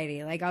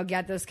anxiety. Like I'll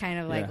get this kind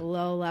of like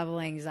low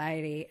level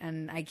anxiety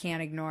and I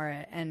can't ignore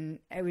it. And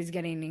it was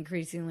getting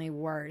increasingly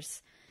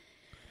worse.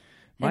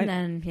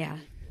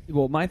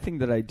 Well, my thing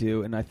that I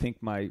do, and I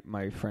think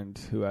my friend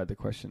who had the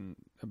question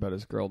about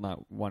his girl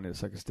not wanting to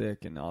suck his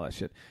dick and all that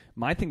shit,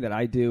 my thing that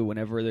I do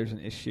whenever there's an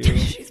issue...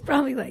 She's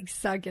probably like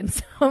sucking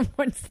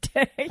someone's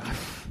dick.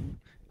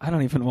 I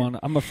don't even want.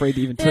 I'm afraid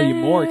to even tell you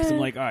more because I'm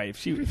like, all right, if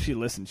she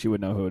listened, she would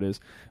know who it is.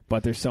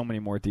 But there's so many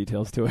more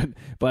details to it.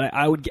 But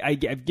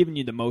I've given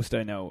you the most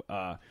I know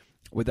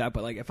with that.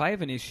 But like, if I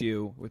have an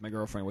issue with my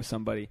girlfriend with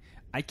somebody,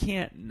 I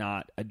can't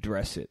not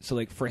address it. So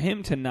like, for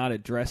him to not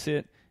address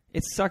it,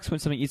 it sucks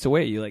when something eats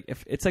away at you. Like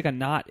if it's like a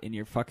knot in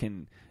your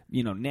fucking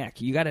neck,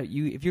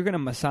 if you're gonna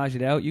massage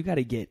it out, you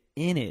gotta get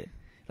in it.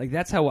 Like,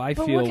 that's how I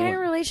feel. But what kind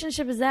of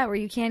relationship is that where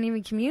you can't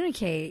even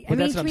communicate? I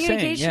mean,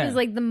 communication is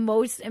like the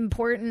most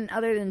important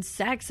other than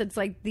sex. It's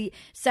like the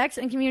sex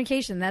and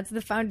communication. That's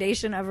the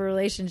foundation of a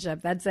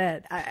relationship. That's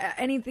it.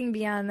 Anything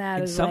beyond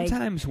that is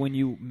sometimes when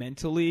you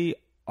mentally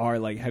are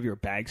like, have your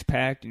bags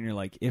packed and you're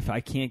like, if I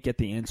can't get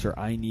the answer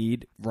I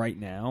need right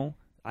now,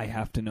 I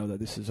have to know that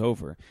this is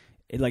over.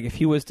 Like, if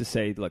he was to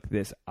say, look,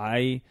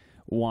 I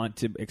want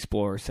to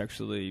explore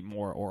sexually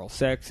more oral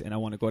sex and I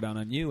want to go down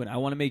on you and I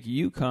want to make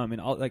you come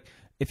and all, like,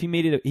 if he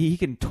made it, he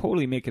can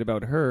totally make it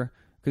about her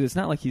because it's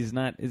not like he's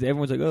not.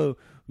 Everyone's like, oh,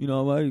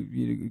 I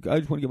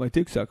just want to get my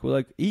dick sucked. We're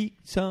like, eat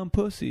some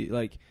pussy.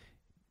 Like,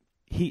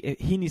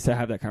 he needs to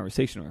have that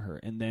conversation with her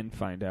and then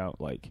find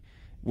out like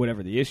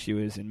whatever the issue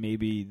is, and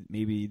maybe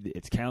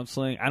it's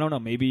counseling. I don't know.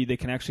 Maybe they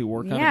can actually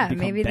work on it and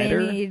become maybe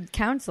better. They need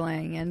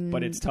counseling.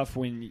 But it's tough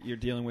when you're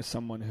dealing with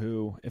someone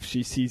who, if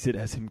she sees it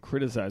as him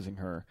criticizing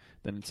her,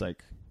 then it's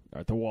like,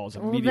 the walls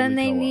Well, immediately then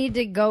they go need up.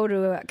 to go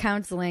to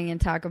counseling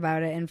and talk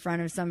about it in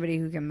front of somebody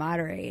who can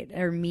moderate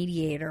or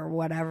mediate or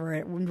whatever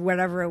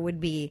it would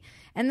be.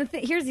 And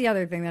here's the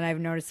other thing that I've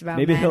noticed about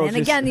Maybe men. And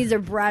again, these are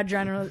broad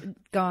general.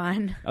 Go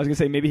on. I was gonna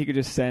say maybe he could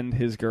just send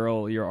his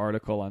girl your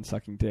article on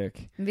sucking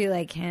dick. And be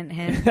like, hint,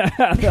 hint.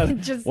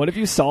 Just, what if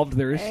you solved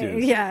their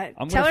issues? Yeah,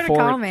 tell her to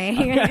call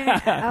me.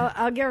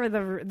 I'll give her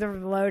the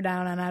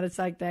lowdown on how to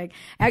suck dick.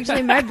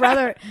 Actually, my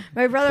brother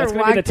That's walked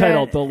gonna be the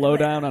title: in, the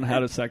lowdown on how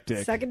to suck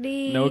dick. Suck a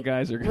D. No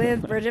guys are gonna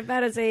with Bridget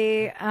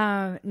Phetasy.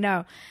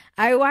 No,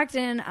 I walked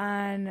in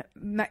on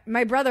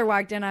my brother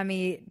walked in on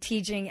me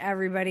teaching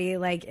everybody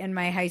like in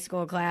my high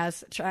school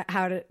class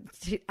how to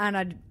on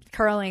a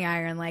curling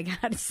iron, like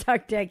how to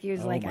suck dick. He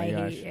was like, I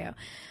hate you.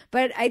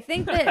 But I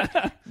think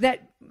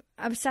that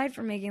aside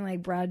from making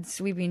like broad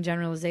sweeping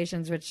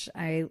generalizations, which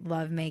I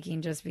love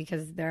making just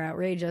because they're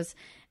outrageous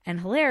and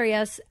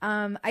hilarious,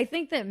 I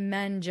think that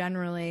men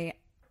generally,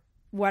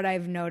 what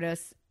I've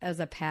noticed as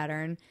a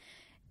pattern,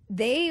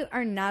 they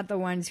are not the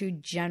ones who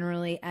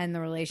generally end the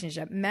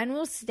relationship. Men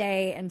will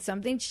stay in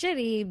something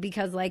shitty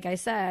because, like I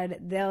said,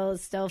 they'll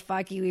still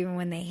fuck you even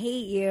when they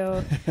hate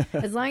you.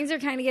 As long as they're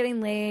kind of getting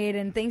laid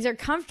and things are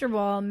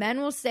comfortable,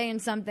 men will stay in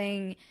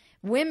something.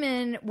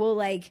 Women will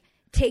like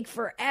take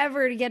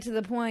forever to get to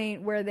the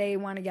point where they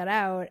want to get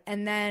out.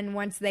 And then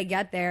once they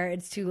get there,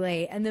 it's too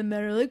late. And the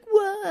men are like,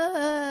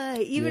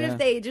 what? Even if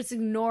they just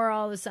ignore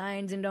all the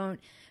signs and don't.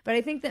 But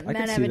I think that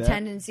men have a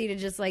tendency to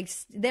just like,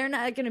 they're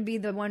not going to be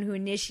the one who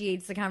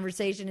initiates the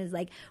conversation is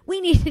like, we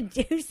need to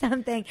do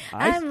something.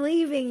 I'm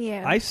leaving you.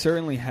 I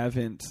certainly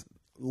haven't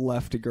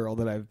left a girl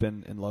that I've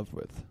been in love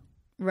with.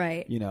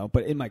 Right. You know,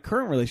 but in my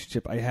current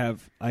relationship, I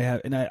have,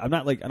 and I'm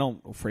not like, I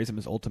don't phrase them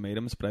as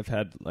ultimatums, but I've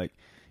had like,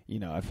 you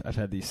know, I've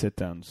had these sit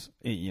downs,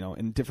 you know,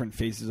 in different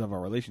phases of our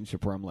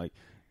relationship where I'm like,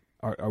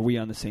 are we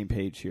on the same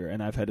page here?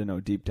 And I've had to know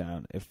deep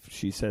down if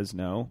she says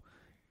no,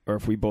 or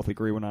if we both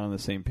agree we're not on the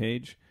same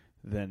page,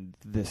 then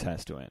this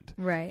has to end.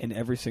 Right. And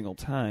every single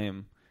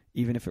time,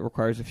 even if it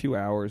requires a few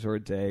hours or a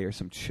day or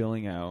some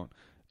chilling out,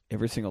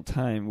 every single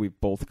time we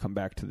both come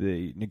back to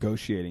the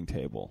negotiating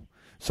table.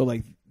 So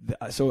like,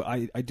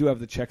 I do have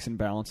the checks and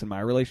balance in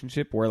my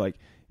relationship where like,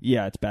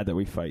 yeah, it's bad that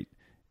we fight,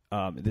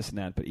 this and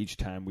that, but each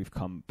time we've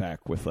come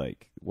back with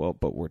like, well,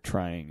 but we're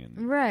trying,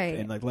 and right,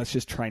 and like let's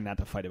just try not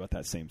to fight about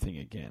that same thing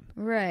again.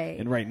 Right.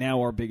 And right now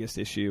our biggest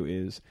issue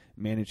is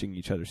managing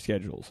each other's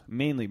schedules,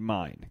 mainly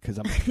mine because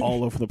I'm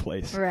all over the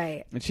place.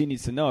 Right. And she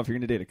needs to know if you're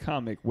going to date a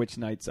comic, which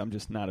nights I'm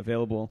just not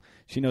available.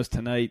 She knows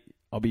tonight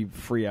I'll be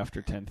free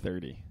after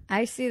 10:30.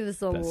 I see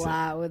this a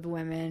lot with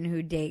women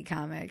who date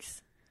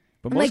comics.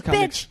 But I'm most like,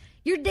 comics, bitch,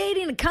 you're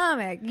dating a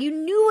comic. You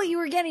knew what you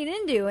were getting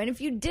into. And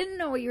if you didn't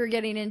know what you were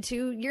getting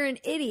into, you're an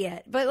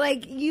idiot. But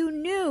like you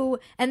knew.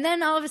 And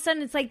then all of a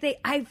sudden it's like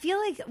I feel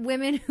like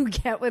women who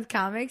get with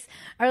comics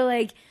are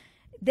like,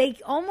 they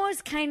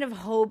almost kind of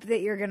hope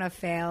that you're going to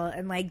fail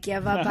and like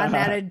give up on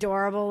that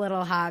adorable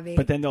little hobby.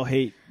 But then they'll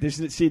hate.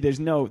 There's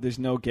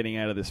no getting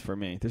out of this for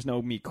me. There's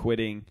no me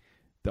quitting.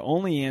 The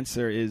only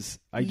answer is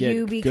I get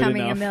you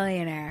becoming good a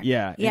millionaire.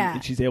 Yeah, yeah.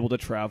 And she's able to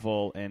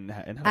travel and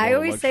have I all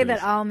always the say that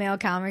luxuries. all male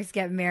comics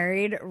get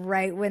married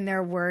right when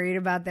they're worried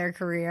about their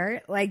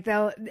career. Like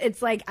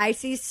it's like I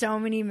see so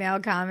many male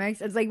comics.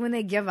 It's like when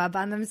they give up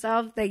on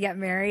themselves, they get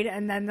married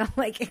and then they'll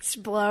like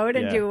explode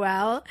and do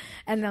well,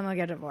 and then they'll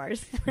get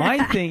divorced.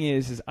 My thing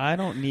is I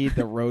don't need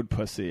the road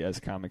pussy,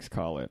 as comics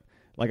call it.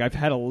 Like I've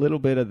had a little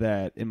bit of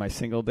that in my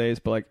single days,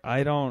 but like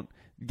I don't.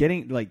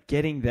 Getting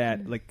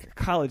that, like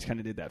college kind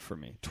of did that for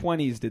me.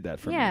 20s did that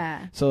for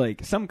me. So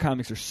like some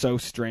comics are so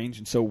strange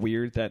and so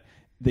weird that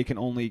they can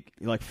only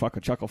like fuck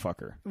a chuckle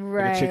fucker.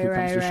 Right, like a chick who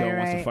comes to the show right. and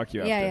wants to fuck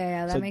you out there.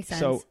 Yeah, that makes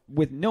sense. So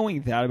with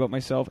knowing that about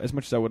myself, as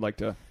much as I would like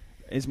to,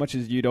 as much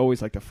as you'd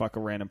always like to fuck a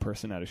random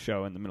person at a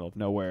show in the middle of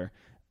nowhere,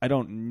 I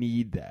don't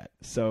need that.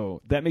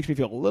 So that makes me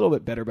feel a little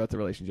bit better about the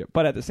relationship.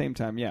 But at the same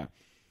time, yeah.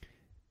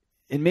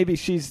 And maybe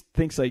she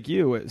thinks like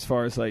you as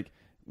far as like,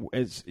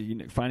 as you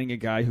know, finding a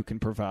guy who can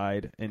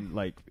provide and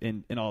like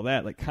and all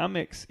that. Like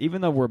comics,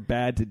 even though we're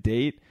bad to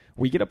date,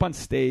 we get up on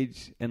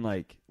stage and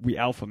like we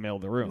alpha male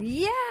the room.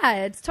 Yeah,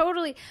 it's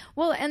totally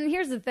well. And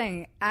here's the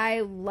thing: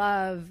 I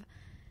love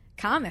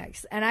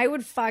comics, and I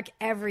would fuck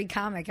every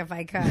comic if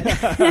I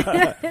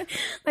could.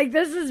 Like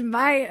this is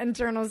my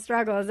internal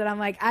struggle: is that I'm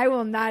like, I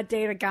will not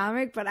date a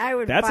comic, but I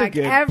would fuck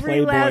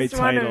every Playboy last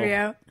title. one of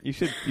you. You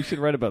should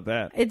write about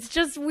that. It's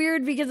just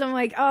weird because I'm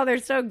like, oh, they're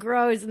so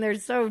gross and they're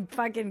so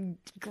fucking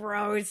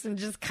gross and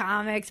just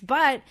comics.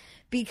 But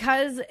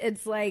because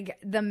it's like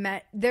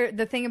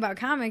the thing about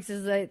comics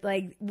is that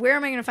like, where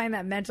am I going to find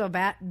that mental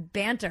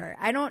banter?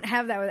 I don't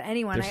have that with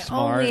anyone. I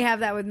only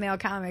have that with male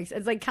comics.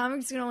 It's like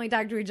comics can only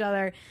talk to each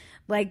other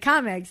like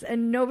comics,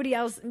 and nobody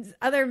else,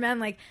 other men,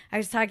 like I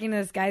was talking to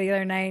this guy the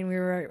other night and we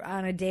were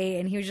on a date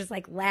and he was just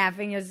like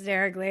laughing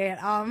hysterically at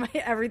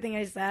everything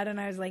I said, and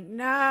I was like,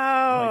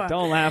 no, like,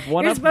 don't laugh,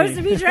 you're supposed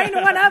to be trying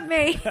to one up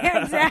me.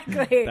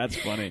 Exactly. That's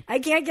funny. I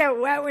can't get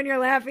wet when you're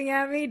laughing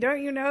at me.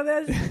 Don't you know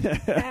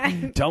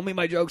this? Tell me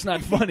my joke's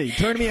not funny.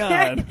 Turn me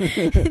on.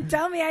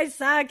 Tell me I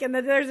suck and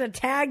that there's a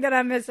tag that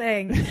I'm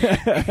missing.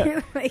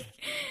 Like,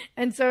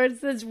 and so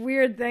it's this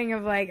weird thing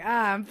of like,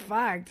 I'm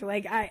fucked.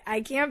 Like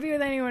I can't be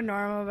with anyone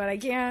normal, but I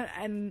can't,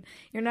 and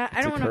you're not.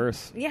 I don't want to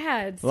curse.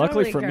 Yeah, it's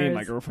luckily totally for me,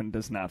 my girlfriend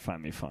does not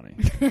find me funny,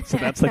 so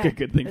that's like a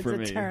good thing for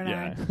me.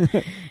 Yeah.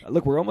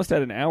 Look, we're almost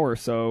at an hour,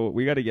 so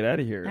we got to get out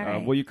of here.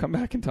 Right. Will you come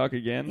back and talk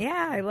again?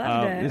 Yeah, I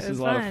loved it. This is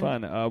a lot of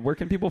fun. Where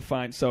can people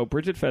find? So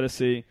Bridget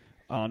Phetasy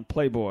on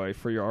Playboy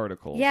for your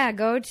articles. Yeah,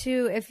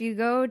 if you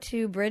go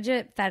to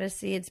Bridget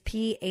Phetasy, it's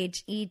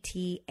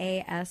Phetasy.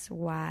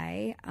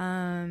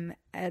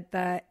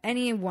 At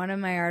any one of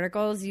my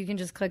articles, you can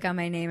just click on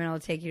my name and it'll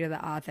take you to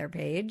the author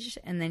page,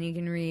 and then you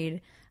can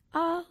read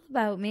all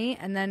about me.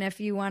 And then if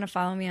you want to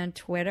follow me on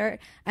Twitter,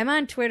 I'm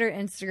on Twitter,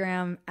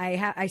 Instagram.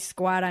 I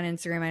squat on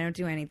Instagram. I don't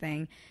do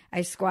anything.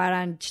 I squat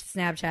on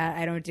Snapchat.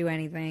 I don't do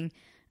anything.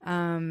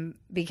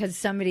 Because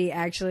somebody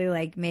actually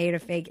like made a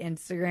fake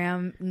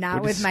Instagram,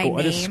 not with my name.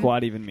 What does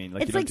squat even mean?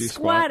 Like, it's you don't like do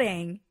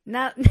squatting,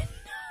 squat?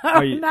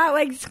 not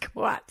like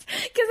squats.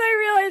 Because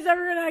I realize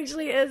everyone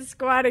actually is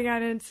squatting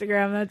on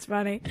Instagram. That's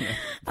funny.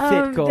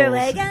 Fit goals. They're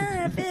like,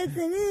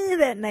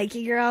 that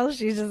Nike girl.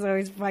 She's just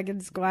always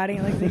fucking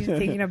squatting, like she's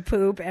taking a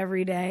poop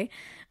every day.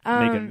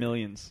 Making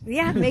millions.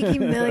 Yeah,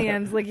 making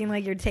millions, looking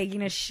like you're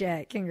taking a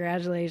shit.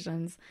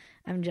 Congratulations.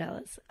 I'm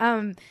jealous.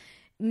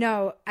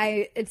 No,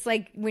 it's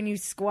like when you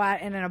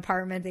squat in an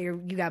apartment that you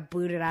got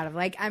booted out of.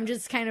 Like, I'm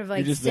just kind of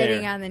like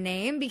sitting on the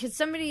name because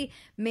somebody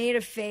made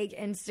a fake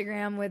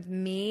Instagram with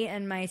me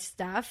and my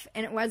stuff,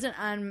 and it wasn't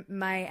on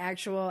my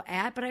actual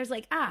app, but I was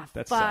like, that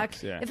fuck.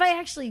 Sucks, yeah. If I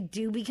actually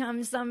do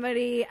become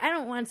somebody, I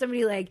don't want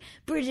somebody like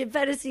Bridget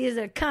Phetasy is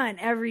a cunt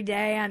every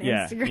day on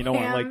Instagram. You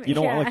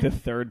don't want like the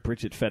third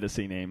Bridget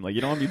Phetasy name. Like, you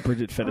don't want to be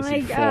Bridget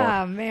Phetasy 4.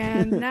 Oh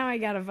man, now I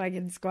gotta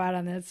fucking squat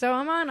on this. So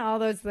I'm on all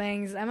those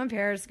things. I'm on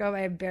Periscope.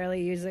 I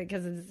barely use it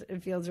because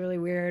it feels really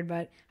weird,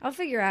 but I'll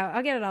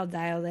I'll get it all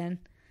dialed in.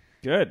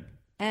 Good.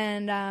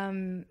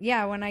 And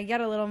when I get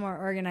a little more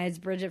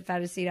organized,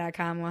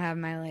 BridgetPhetasy.com will have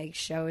my like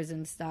shows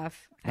and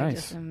stuff. Nice. I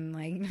just am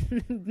like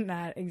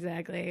not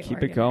exactly Keep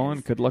organized. it going.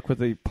 Good luck with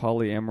the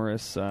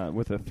polyamorous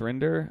with a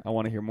Thrinder. I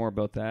want to hear more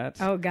about that.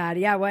 Oh God,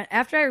 yeah.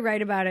 After I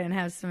write about it and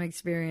have some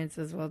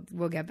experiences,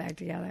 we'll get back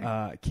together.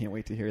 I can't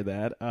wait to hear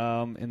that.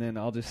 And then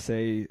I'll just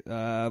say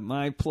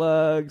my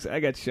plugs.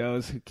 I got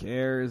shows. Who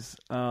cares?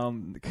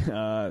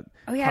 I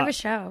have a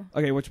show.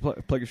 Okay, what's your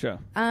plug your show?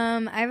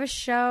 I have a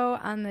show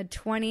on the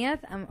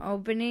 20th. I'm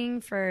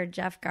opening for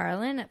Jeff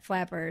Garland at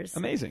Flappers.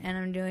 Amazing. And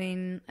I'm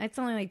doing. It's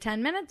only like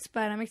 10 minutes,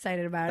 but I'm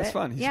excited about That's it.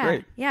 fun. He's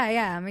great.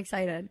 Yeah. I'm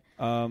excited.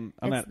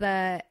 It's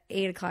the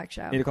 8 o'clock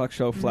show. 8 o'clock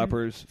show,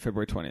 Flappers,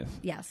 February 20th.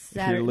 Yes,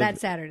 that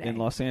Saturday. In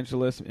Los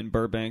Angeles, in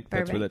Burbank.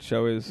 That's where that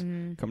show is.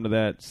 Mm-hmm. Come to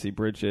that, see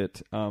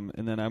Bridget. And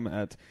then I'm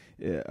at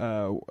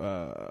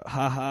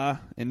Haha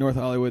in North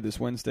Hollywood this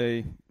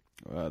Wednesday,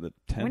 the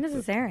 10th. When is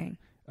this airing?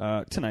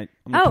 Tonight.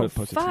 I'm gonna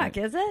post it fuck, tonight.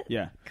 is it?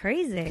 Yeah.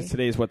 Crazy.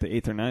 Today is what, the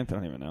 8th or 9th? I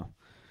don't even know.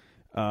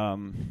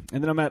 And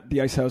then I'm at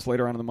the Ice House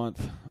later on in the month.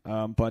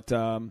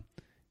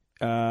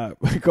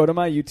 Go to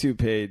my YouTube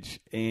page,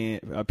 and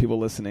people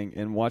listening,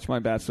 and watch my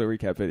Bachelor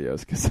recap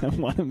videos because I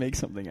want to make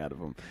something out of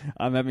them.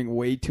 I'm having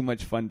way too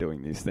much fun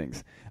doing these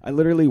things. I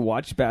literally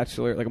watch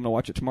Bachelor, like I'm going to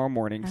watch it tomorrow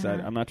morning because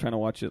I'm not trying to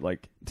watch it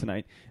like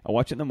tonight. I'll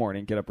watch it in the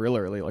morning, get up real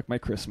early, like my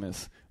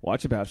Christmas,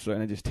 watch a Bachelor,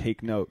 and I just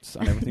take notes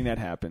on everything that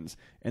happens.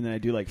 And then I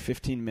do like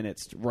 15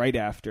 minutes right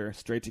after,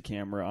 straight to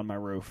camera on my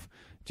roof,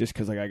 just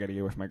because like, I got to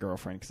get with my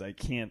girlfriend because I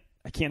can't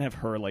have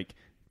her like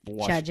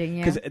judging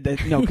you.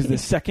 Because the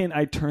second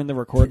I turn the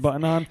record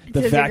button on,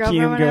 the Does vacuum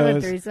your goes. Have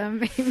a threesome?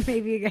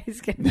 Maybe you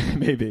guys can.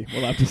 Maybe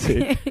we'll have to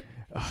see.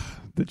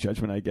 The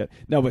judgment I get.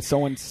 No, but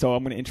so I'm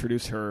going to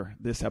introduce her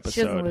this episode.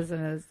 She doesn't listen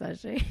to this, does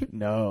she?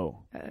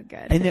 No. Oh,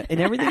 good.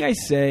 And everything I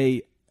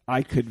say,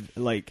 I could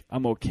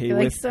I'm okay You're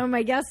with. Like, so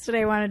my guest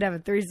today wanted to have a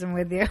threesome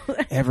with you.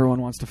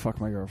 Everyone wants to fuck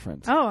my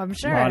girlfriend. Oh, I'm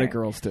sure. A lot of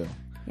girls do.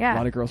 Yeah. A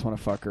lot of girls want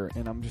to fuck her,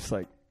 and I'm just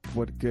like,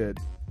 what good.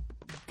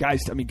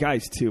 Guys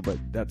too, but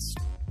that's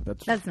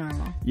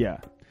normal. Yeah.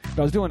 But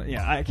I was doing.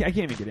 Yeah, I can't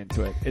even get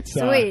into it. It's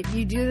so wait,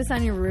 you do this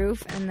on your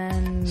roof and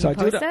then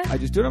post it? I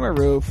just do it on my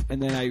roof,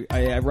 and then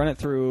I run it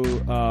through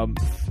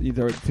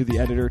either through the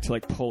editor to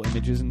like pull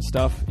images and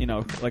stuff. You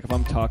know, like if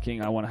I'm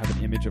talking, I want to have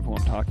an image of who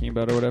I'm talking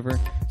about or whatever.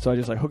 So I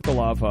just like hook the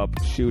lav up,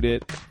 shoot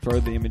it, throw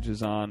the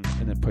images on,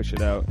 and then push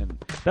it out. And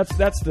that's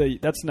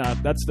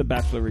the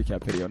Bachelor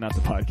recap video, not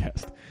the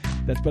podcast.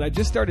 But I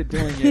just started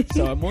doing it,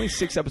 so I'm only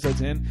 6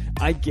 episodes in.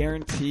 I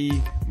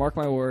guarantee, mark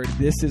my word,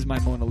 this is my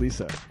Mona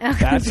Lisa.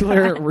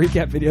 Bachelor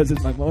recap videos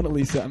is my Mona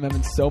Lisa. I'm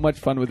having so much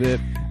fun with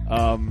it.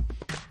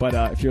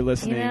 But if you're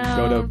listening,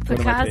 go to my page.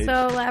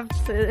 Picasso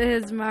left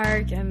his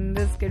mark, and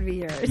this could be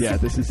yours. Yeah,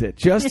 this is it.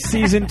 Just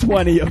season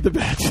 20 of The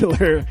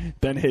Bachelor.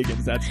 Ben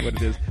Higgins, that's what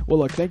it is. Well,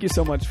 look, thank you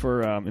so much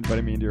for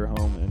inviting me into your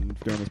home and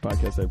doing this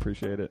podcast. I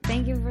appreciate it.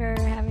 Thank you for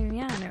having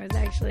me on. It was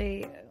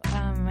actually,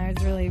 I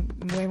was really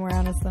way more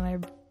honest than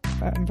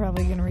I'm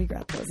probably going to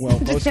regret this. Well,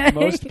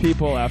 most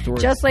people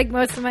afterwards. Just like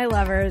most of my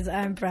lovers,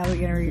 I'm probably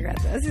going to regret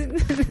this.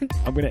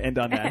 I'm going to end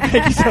on that.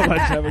 Thank you so much.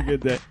 Have a good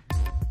day.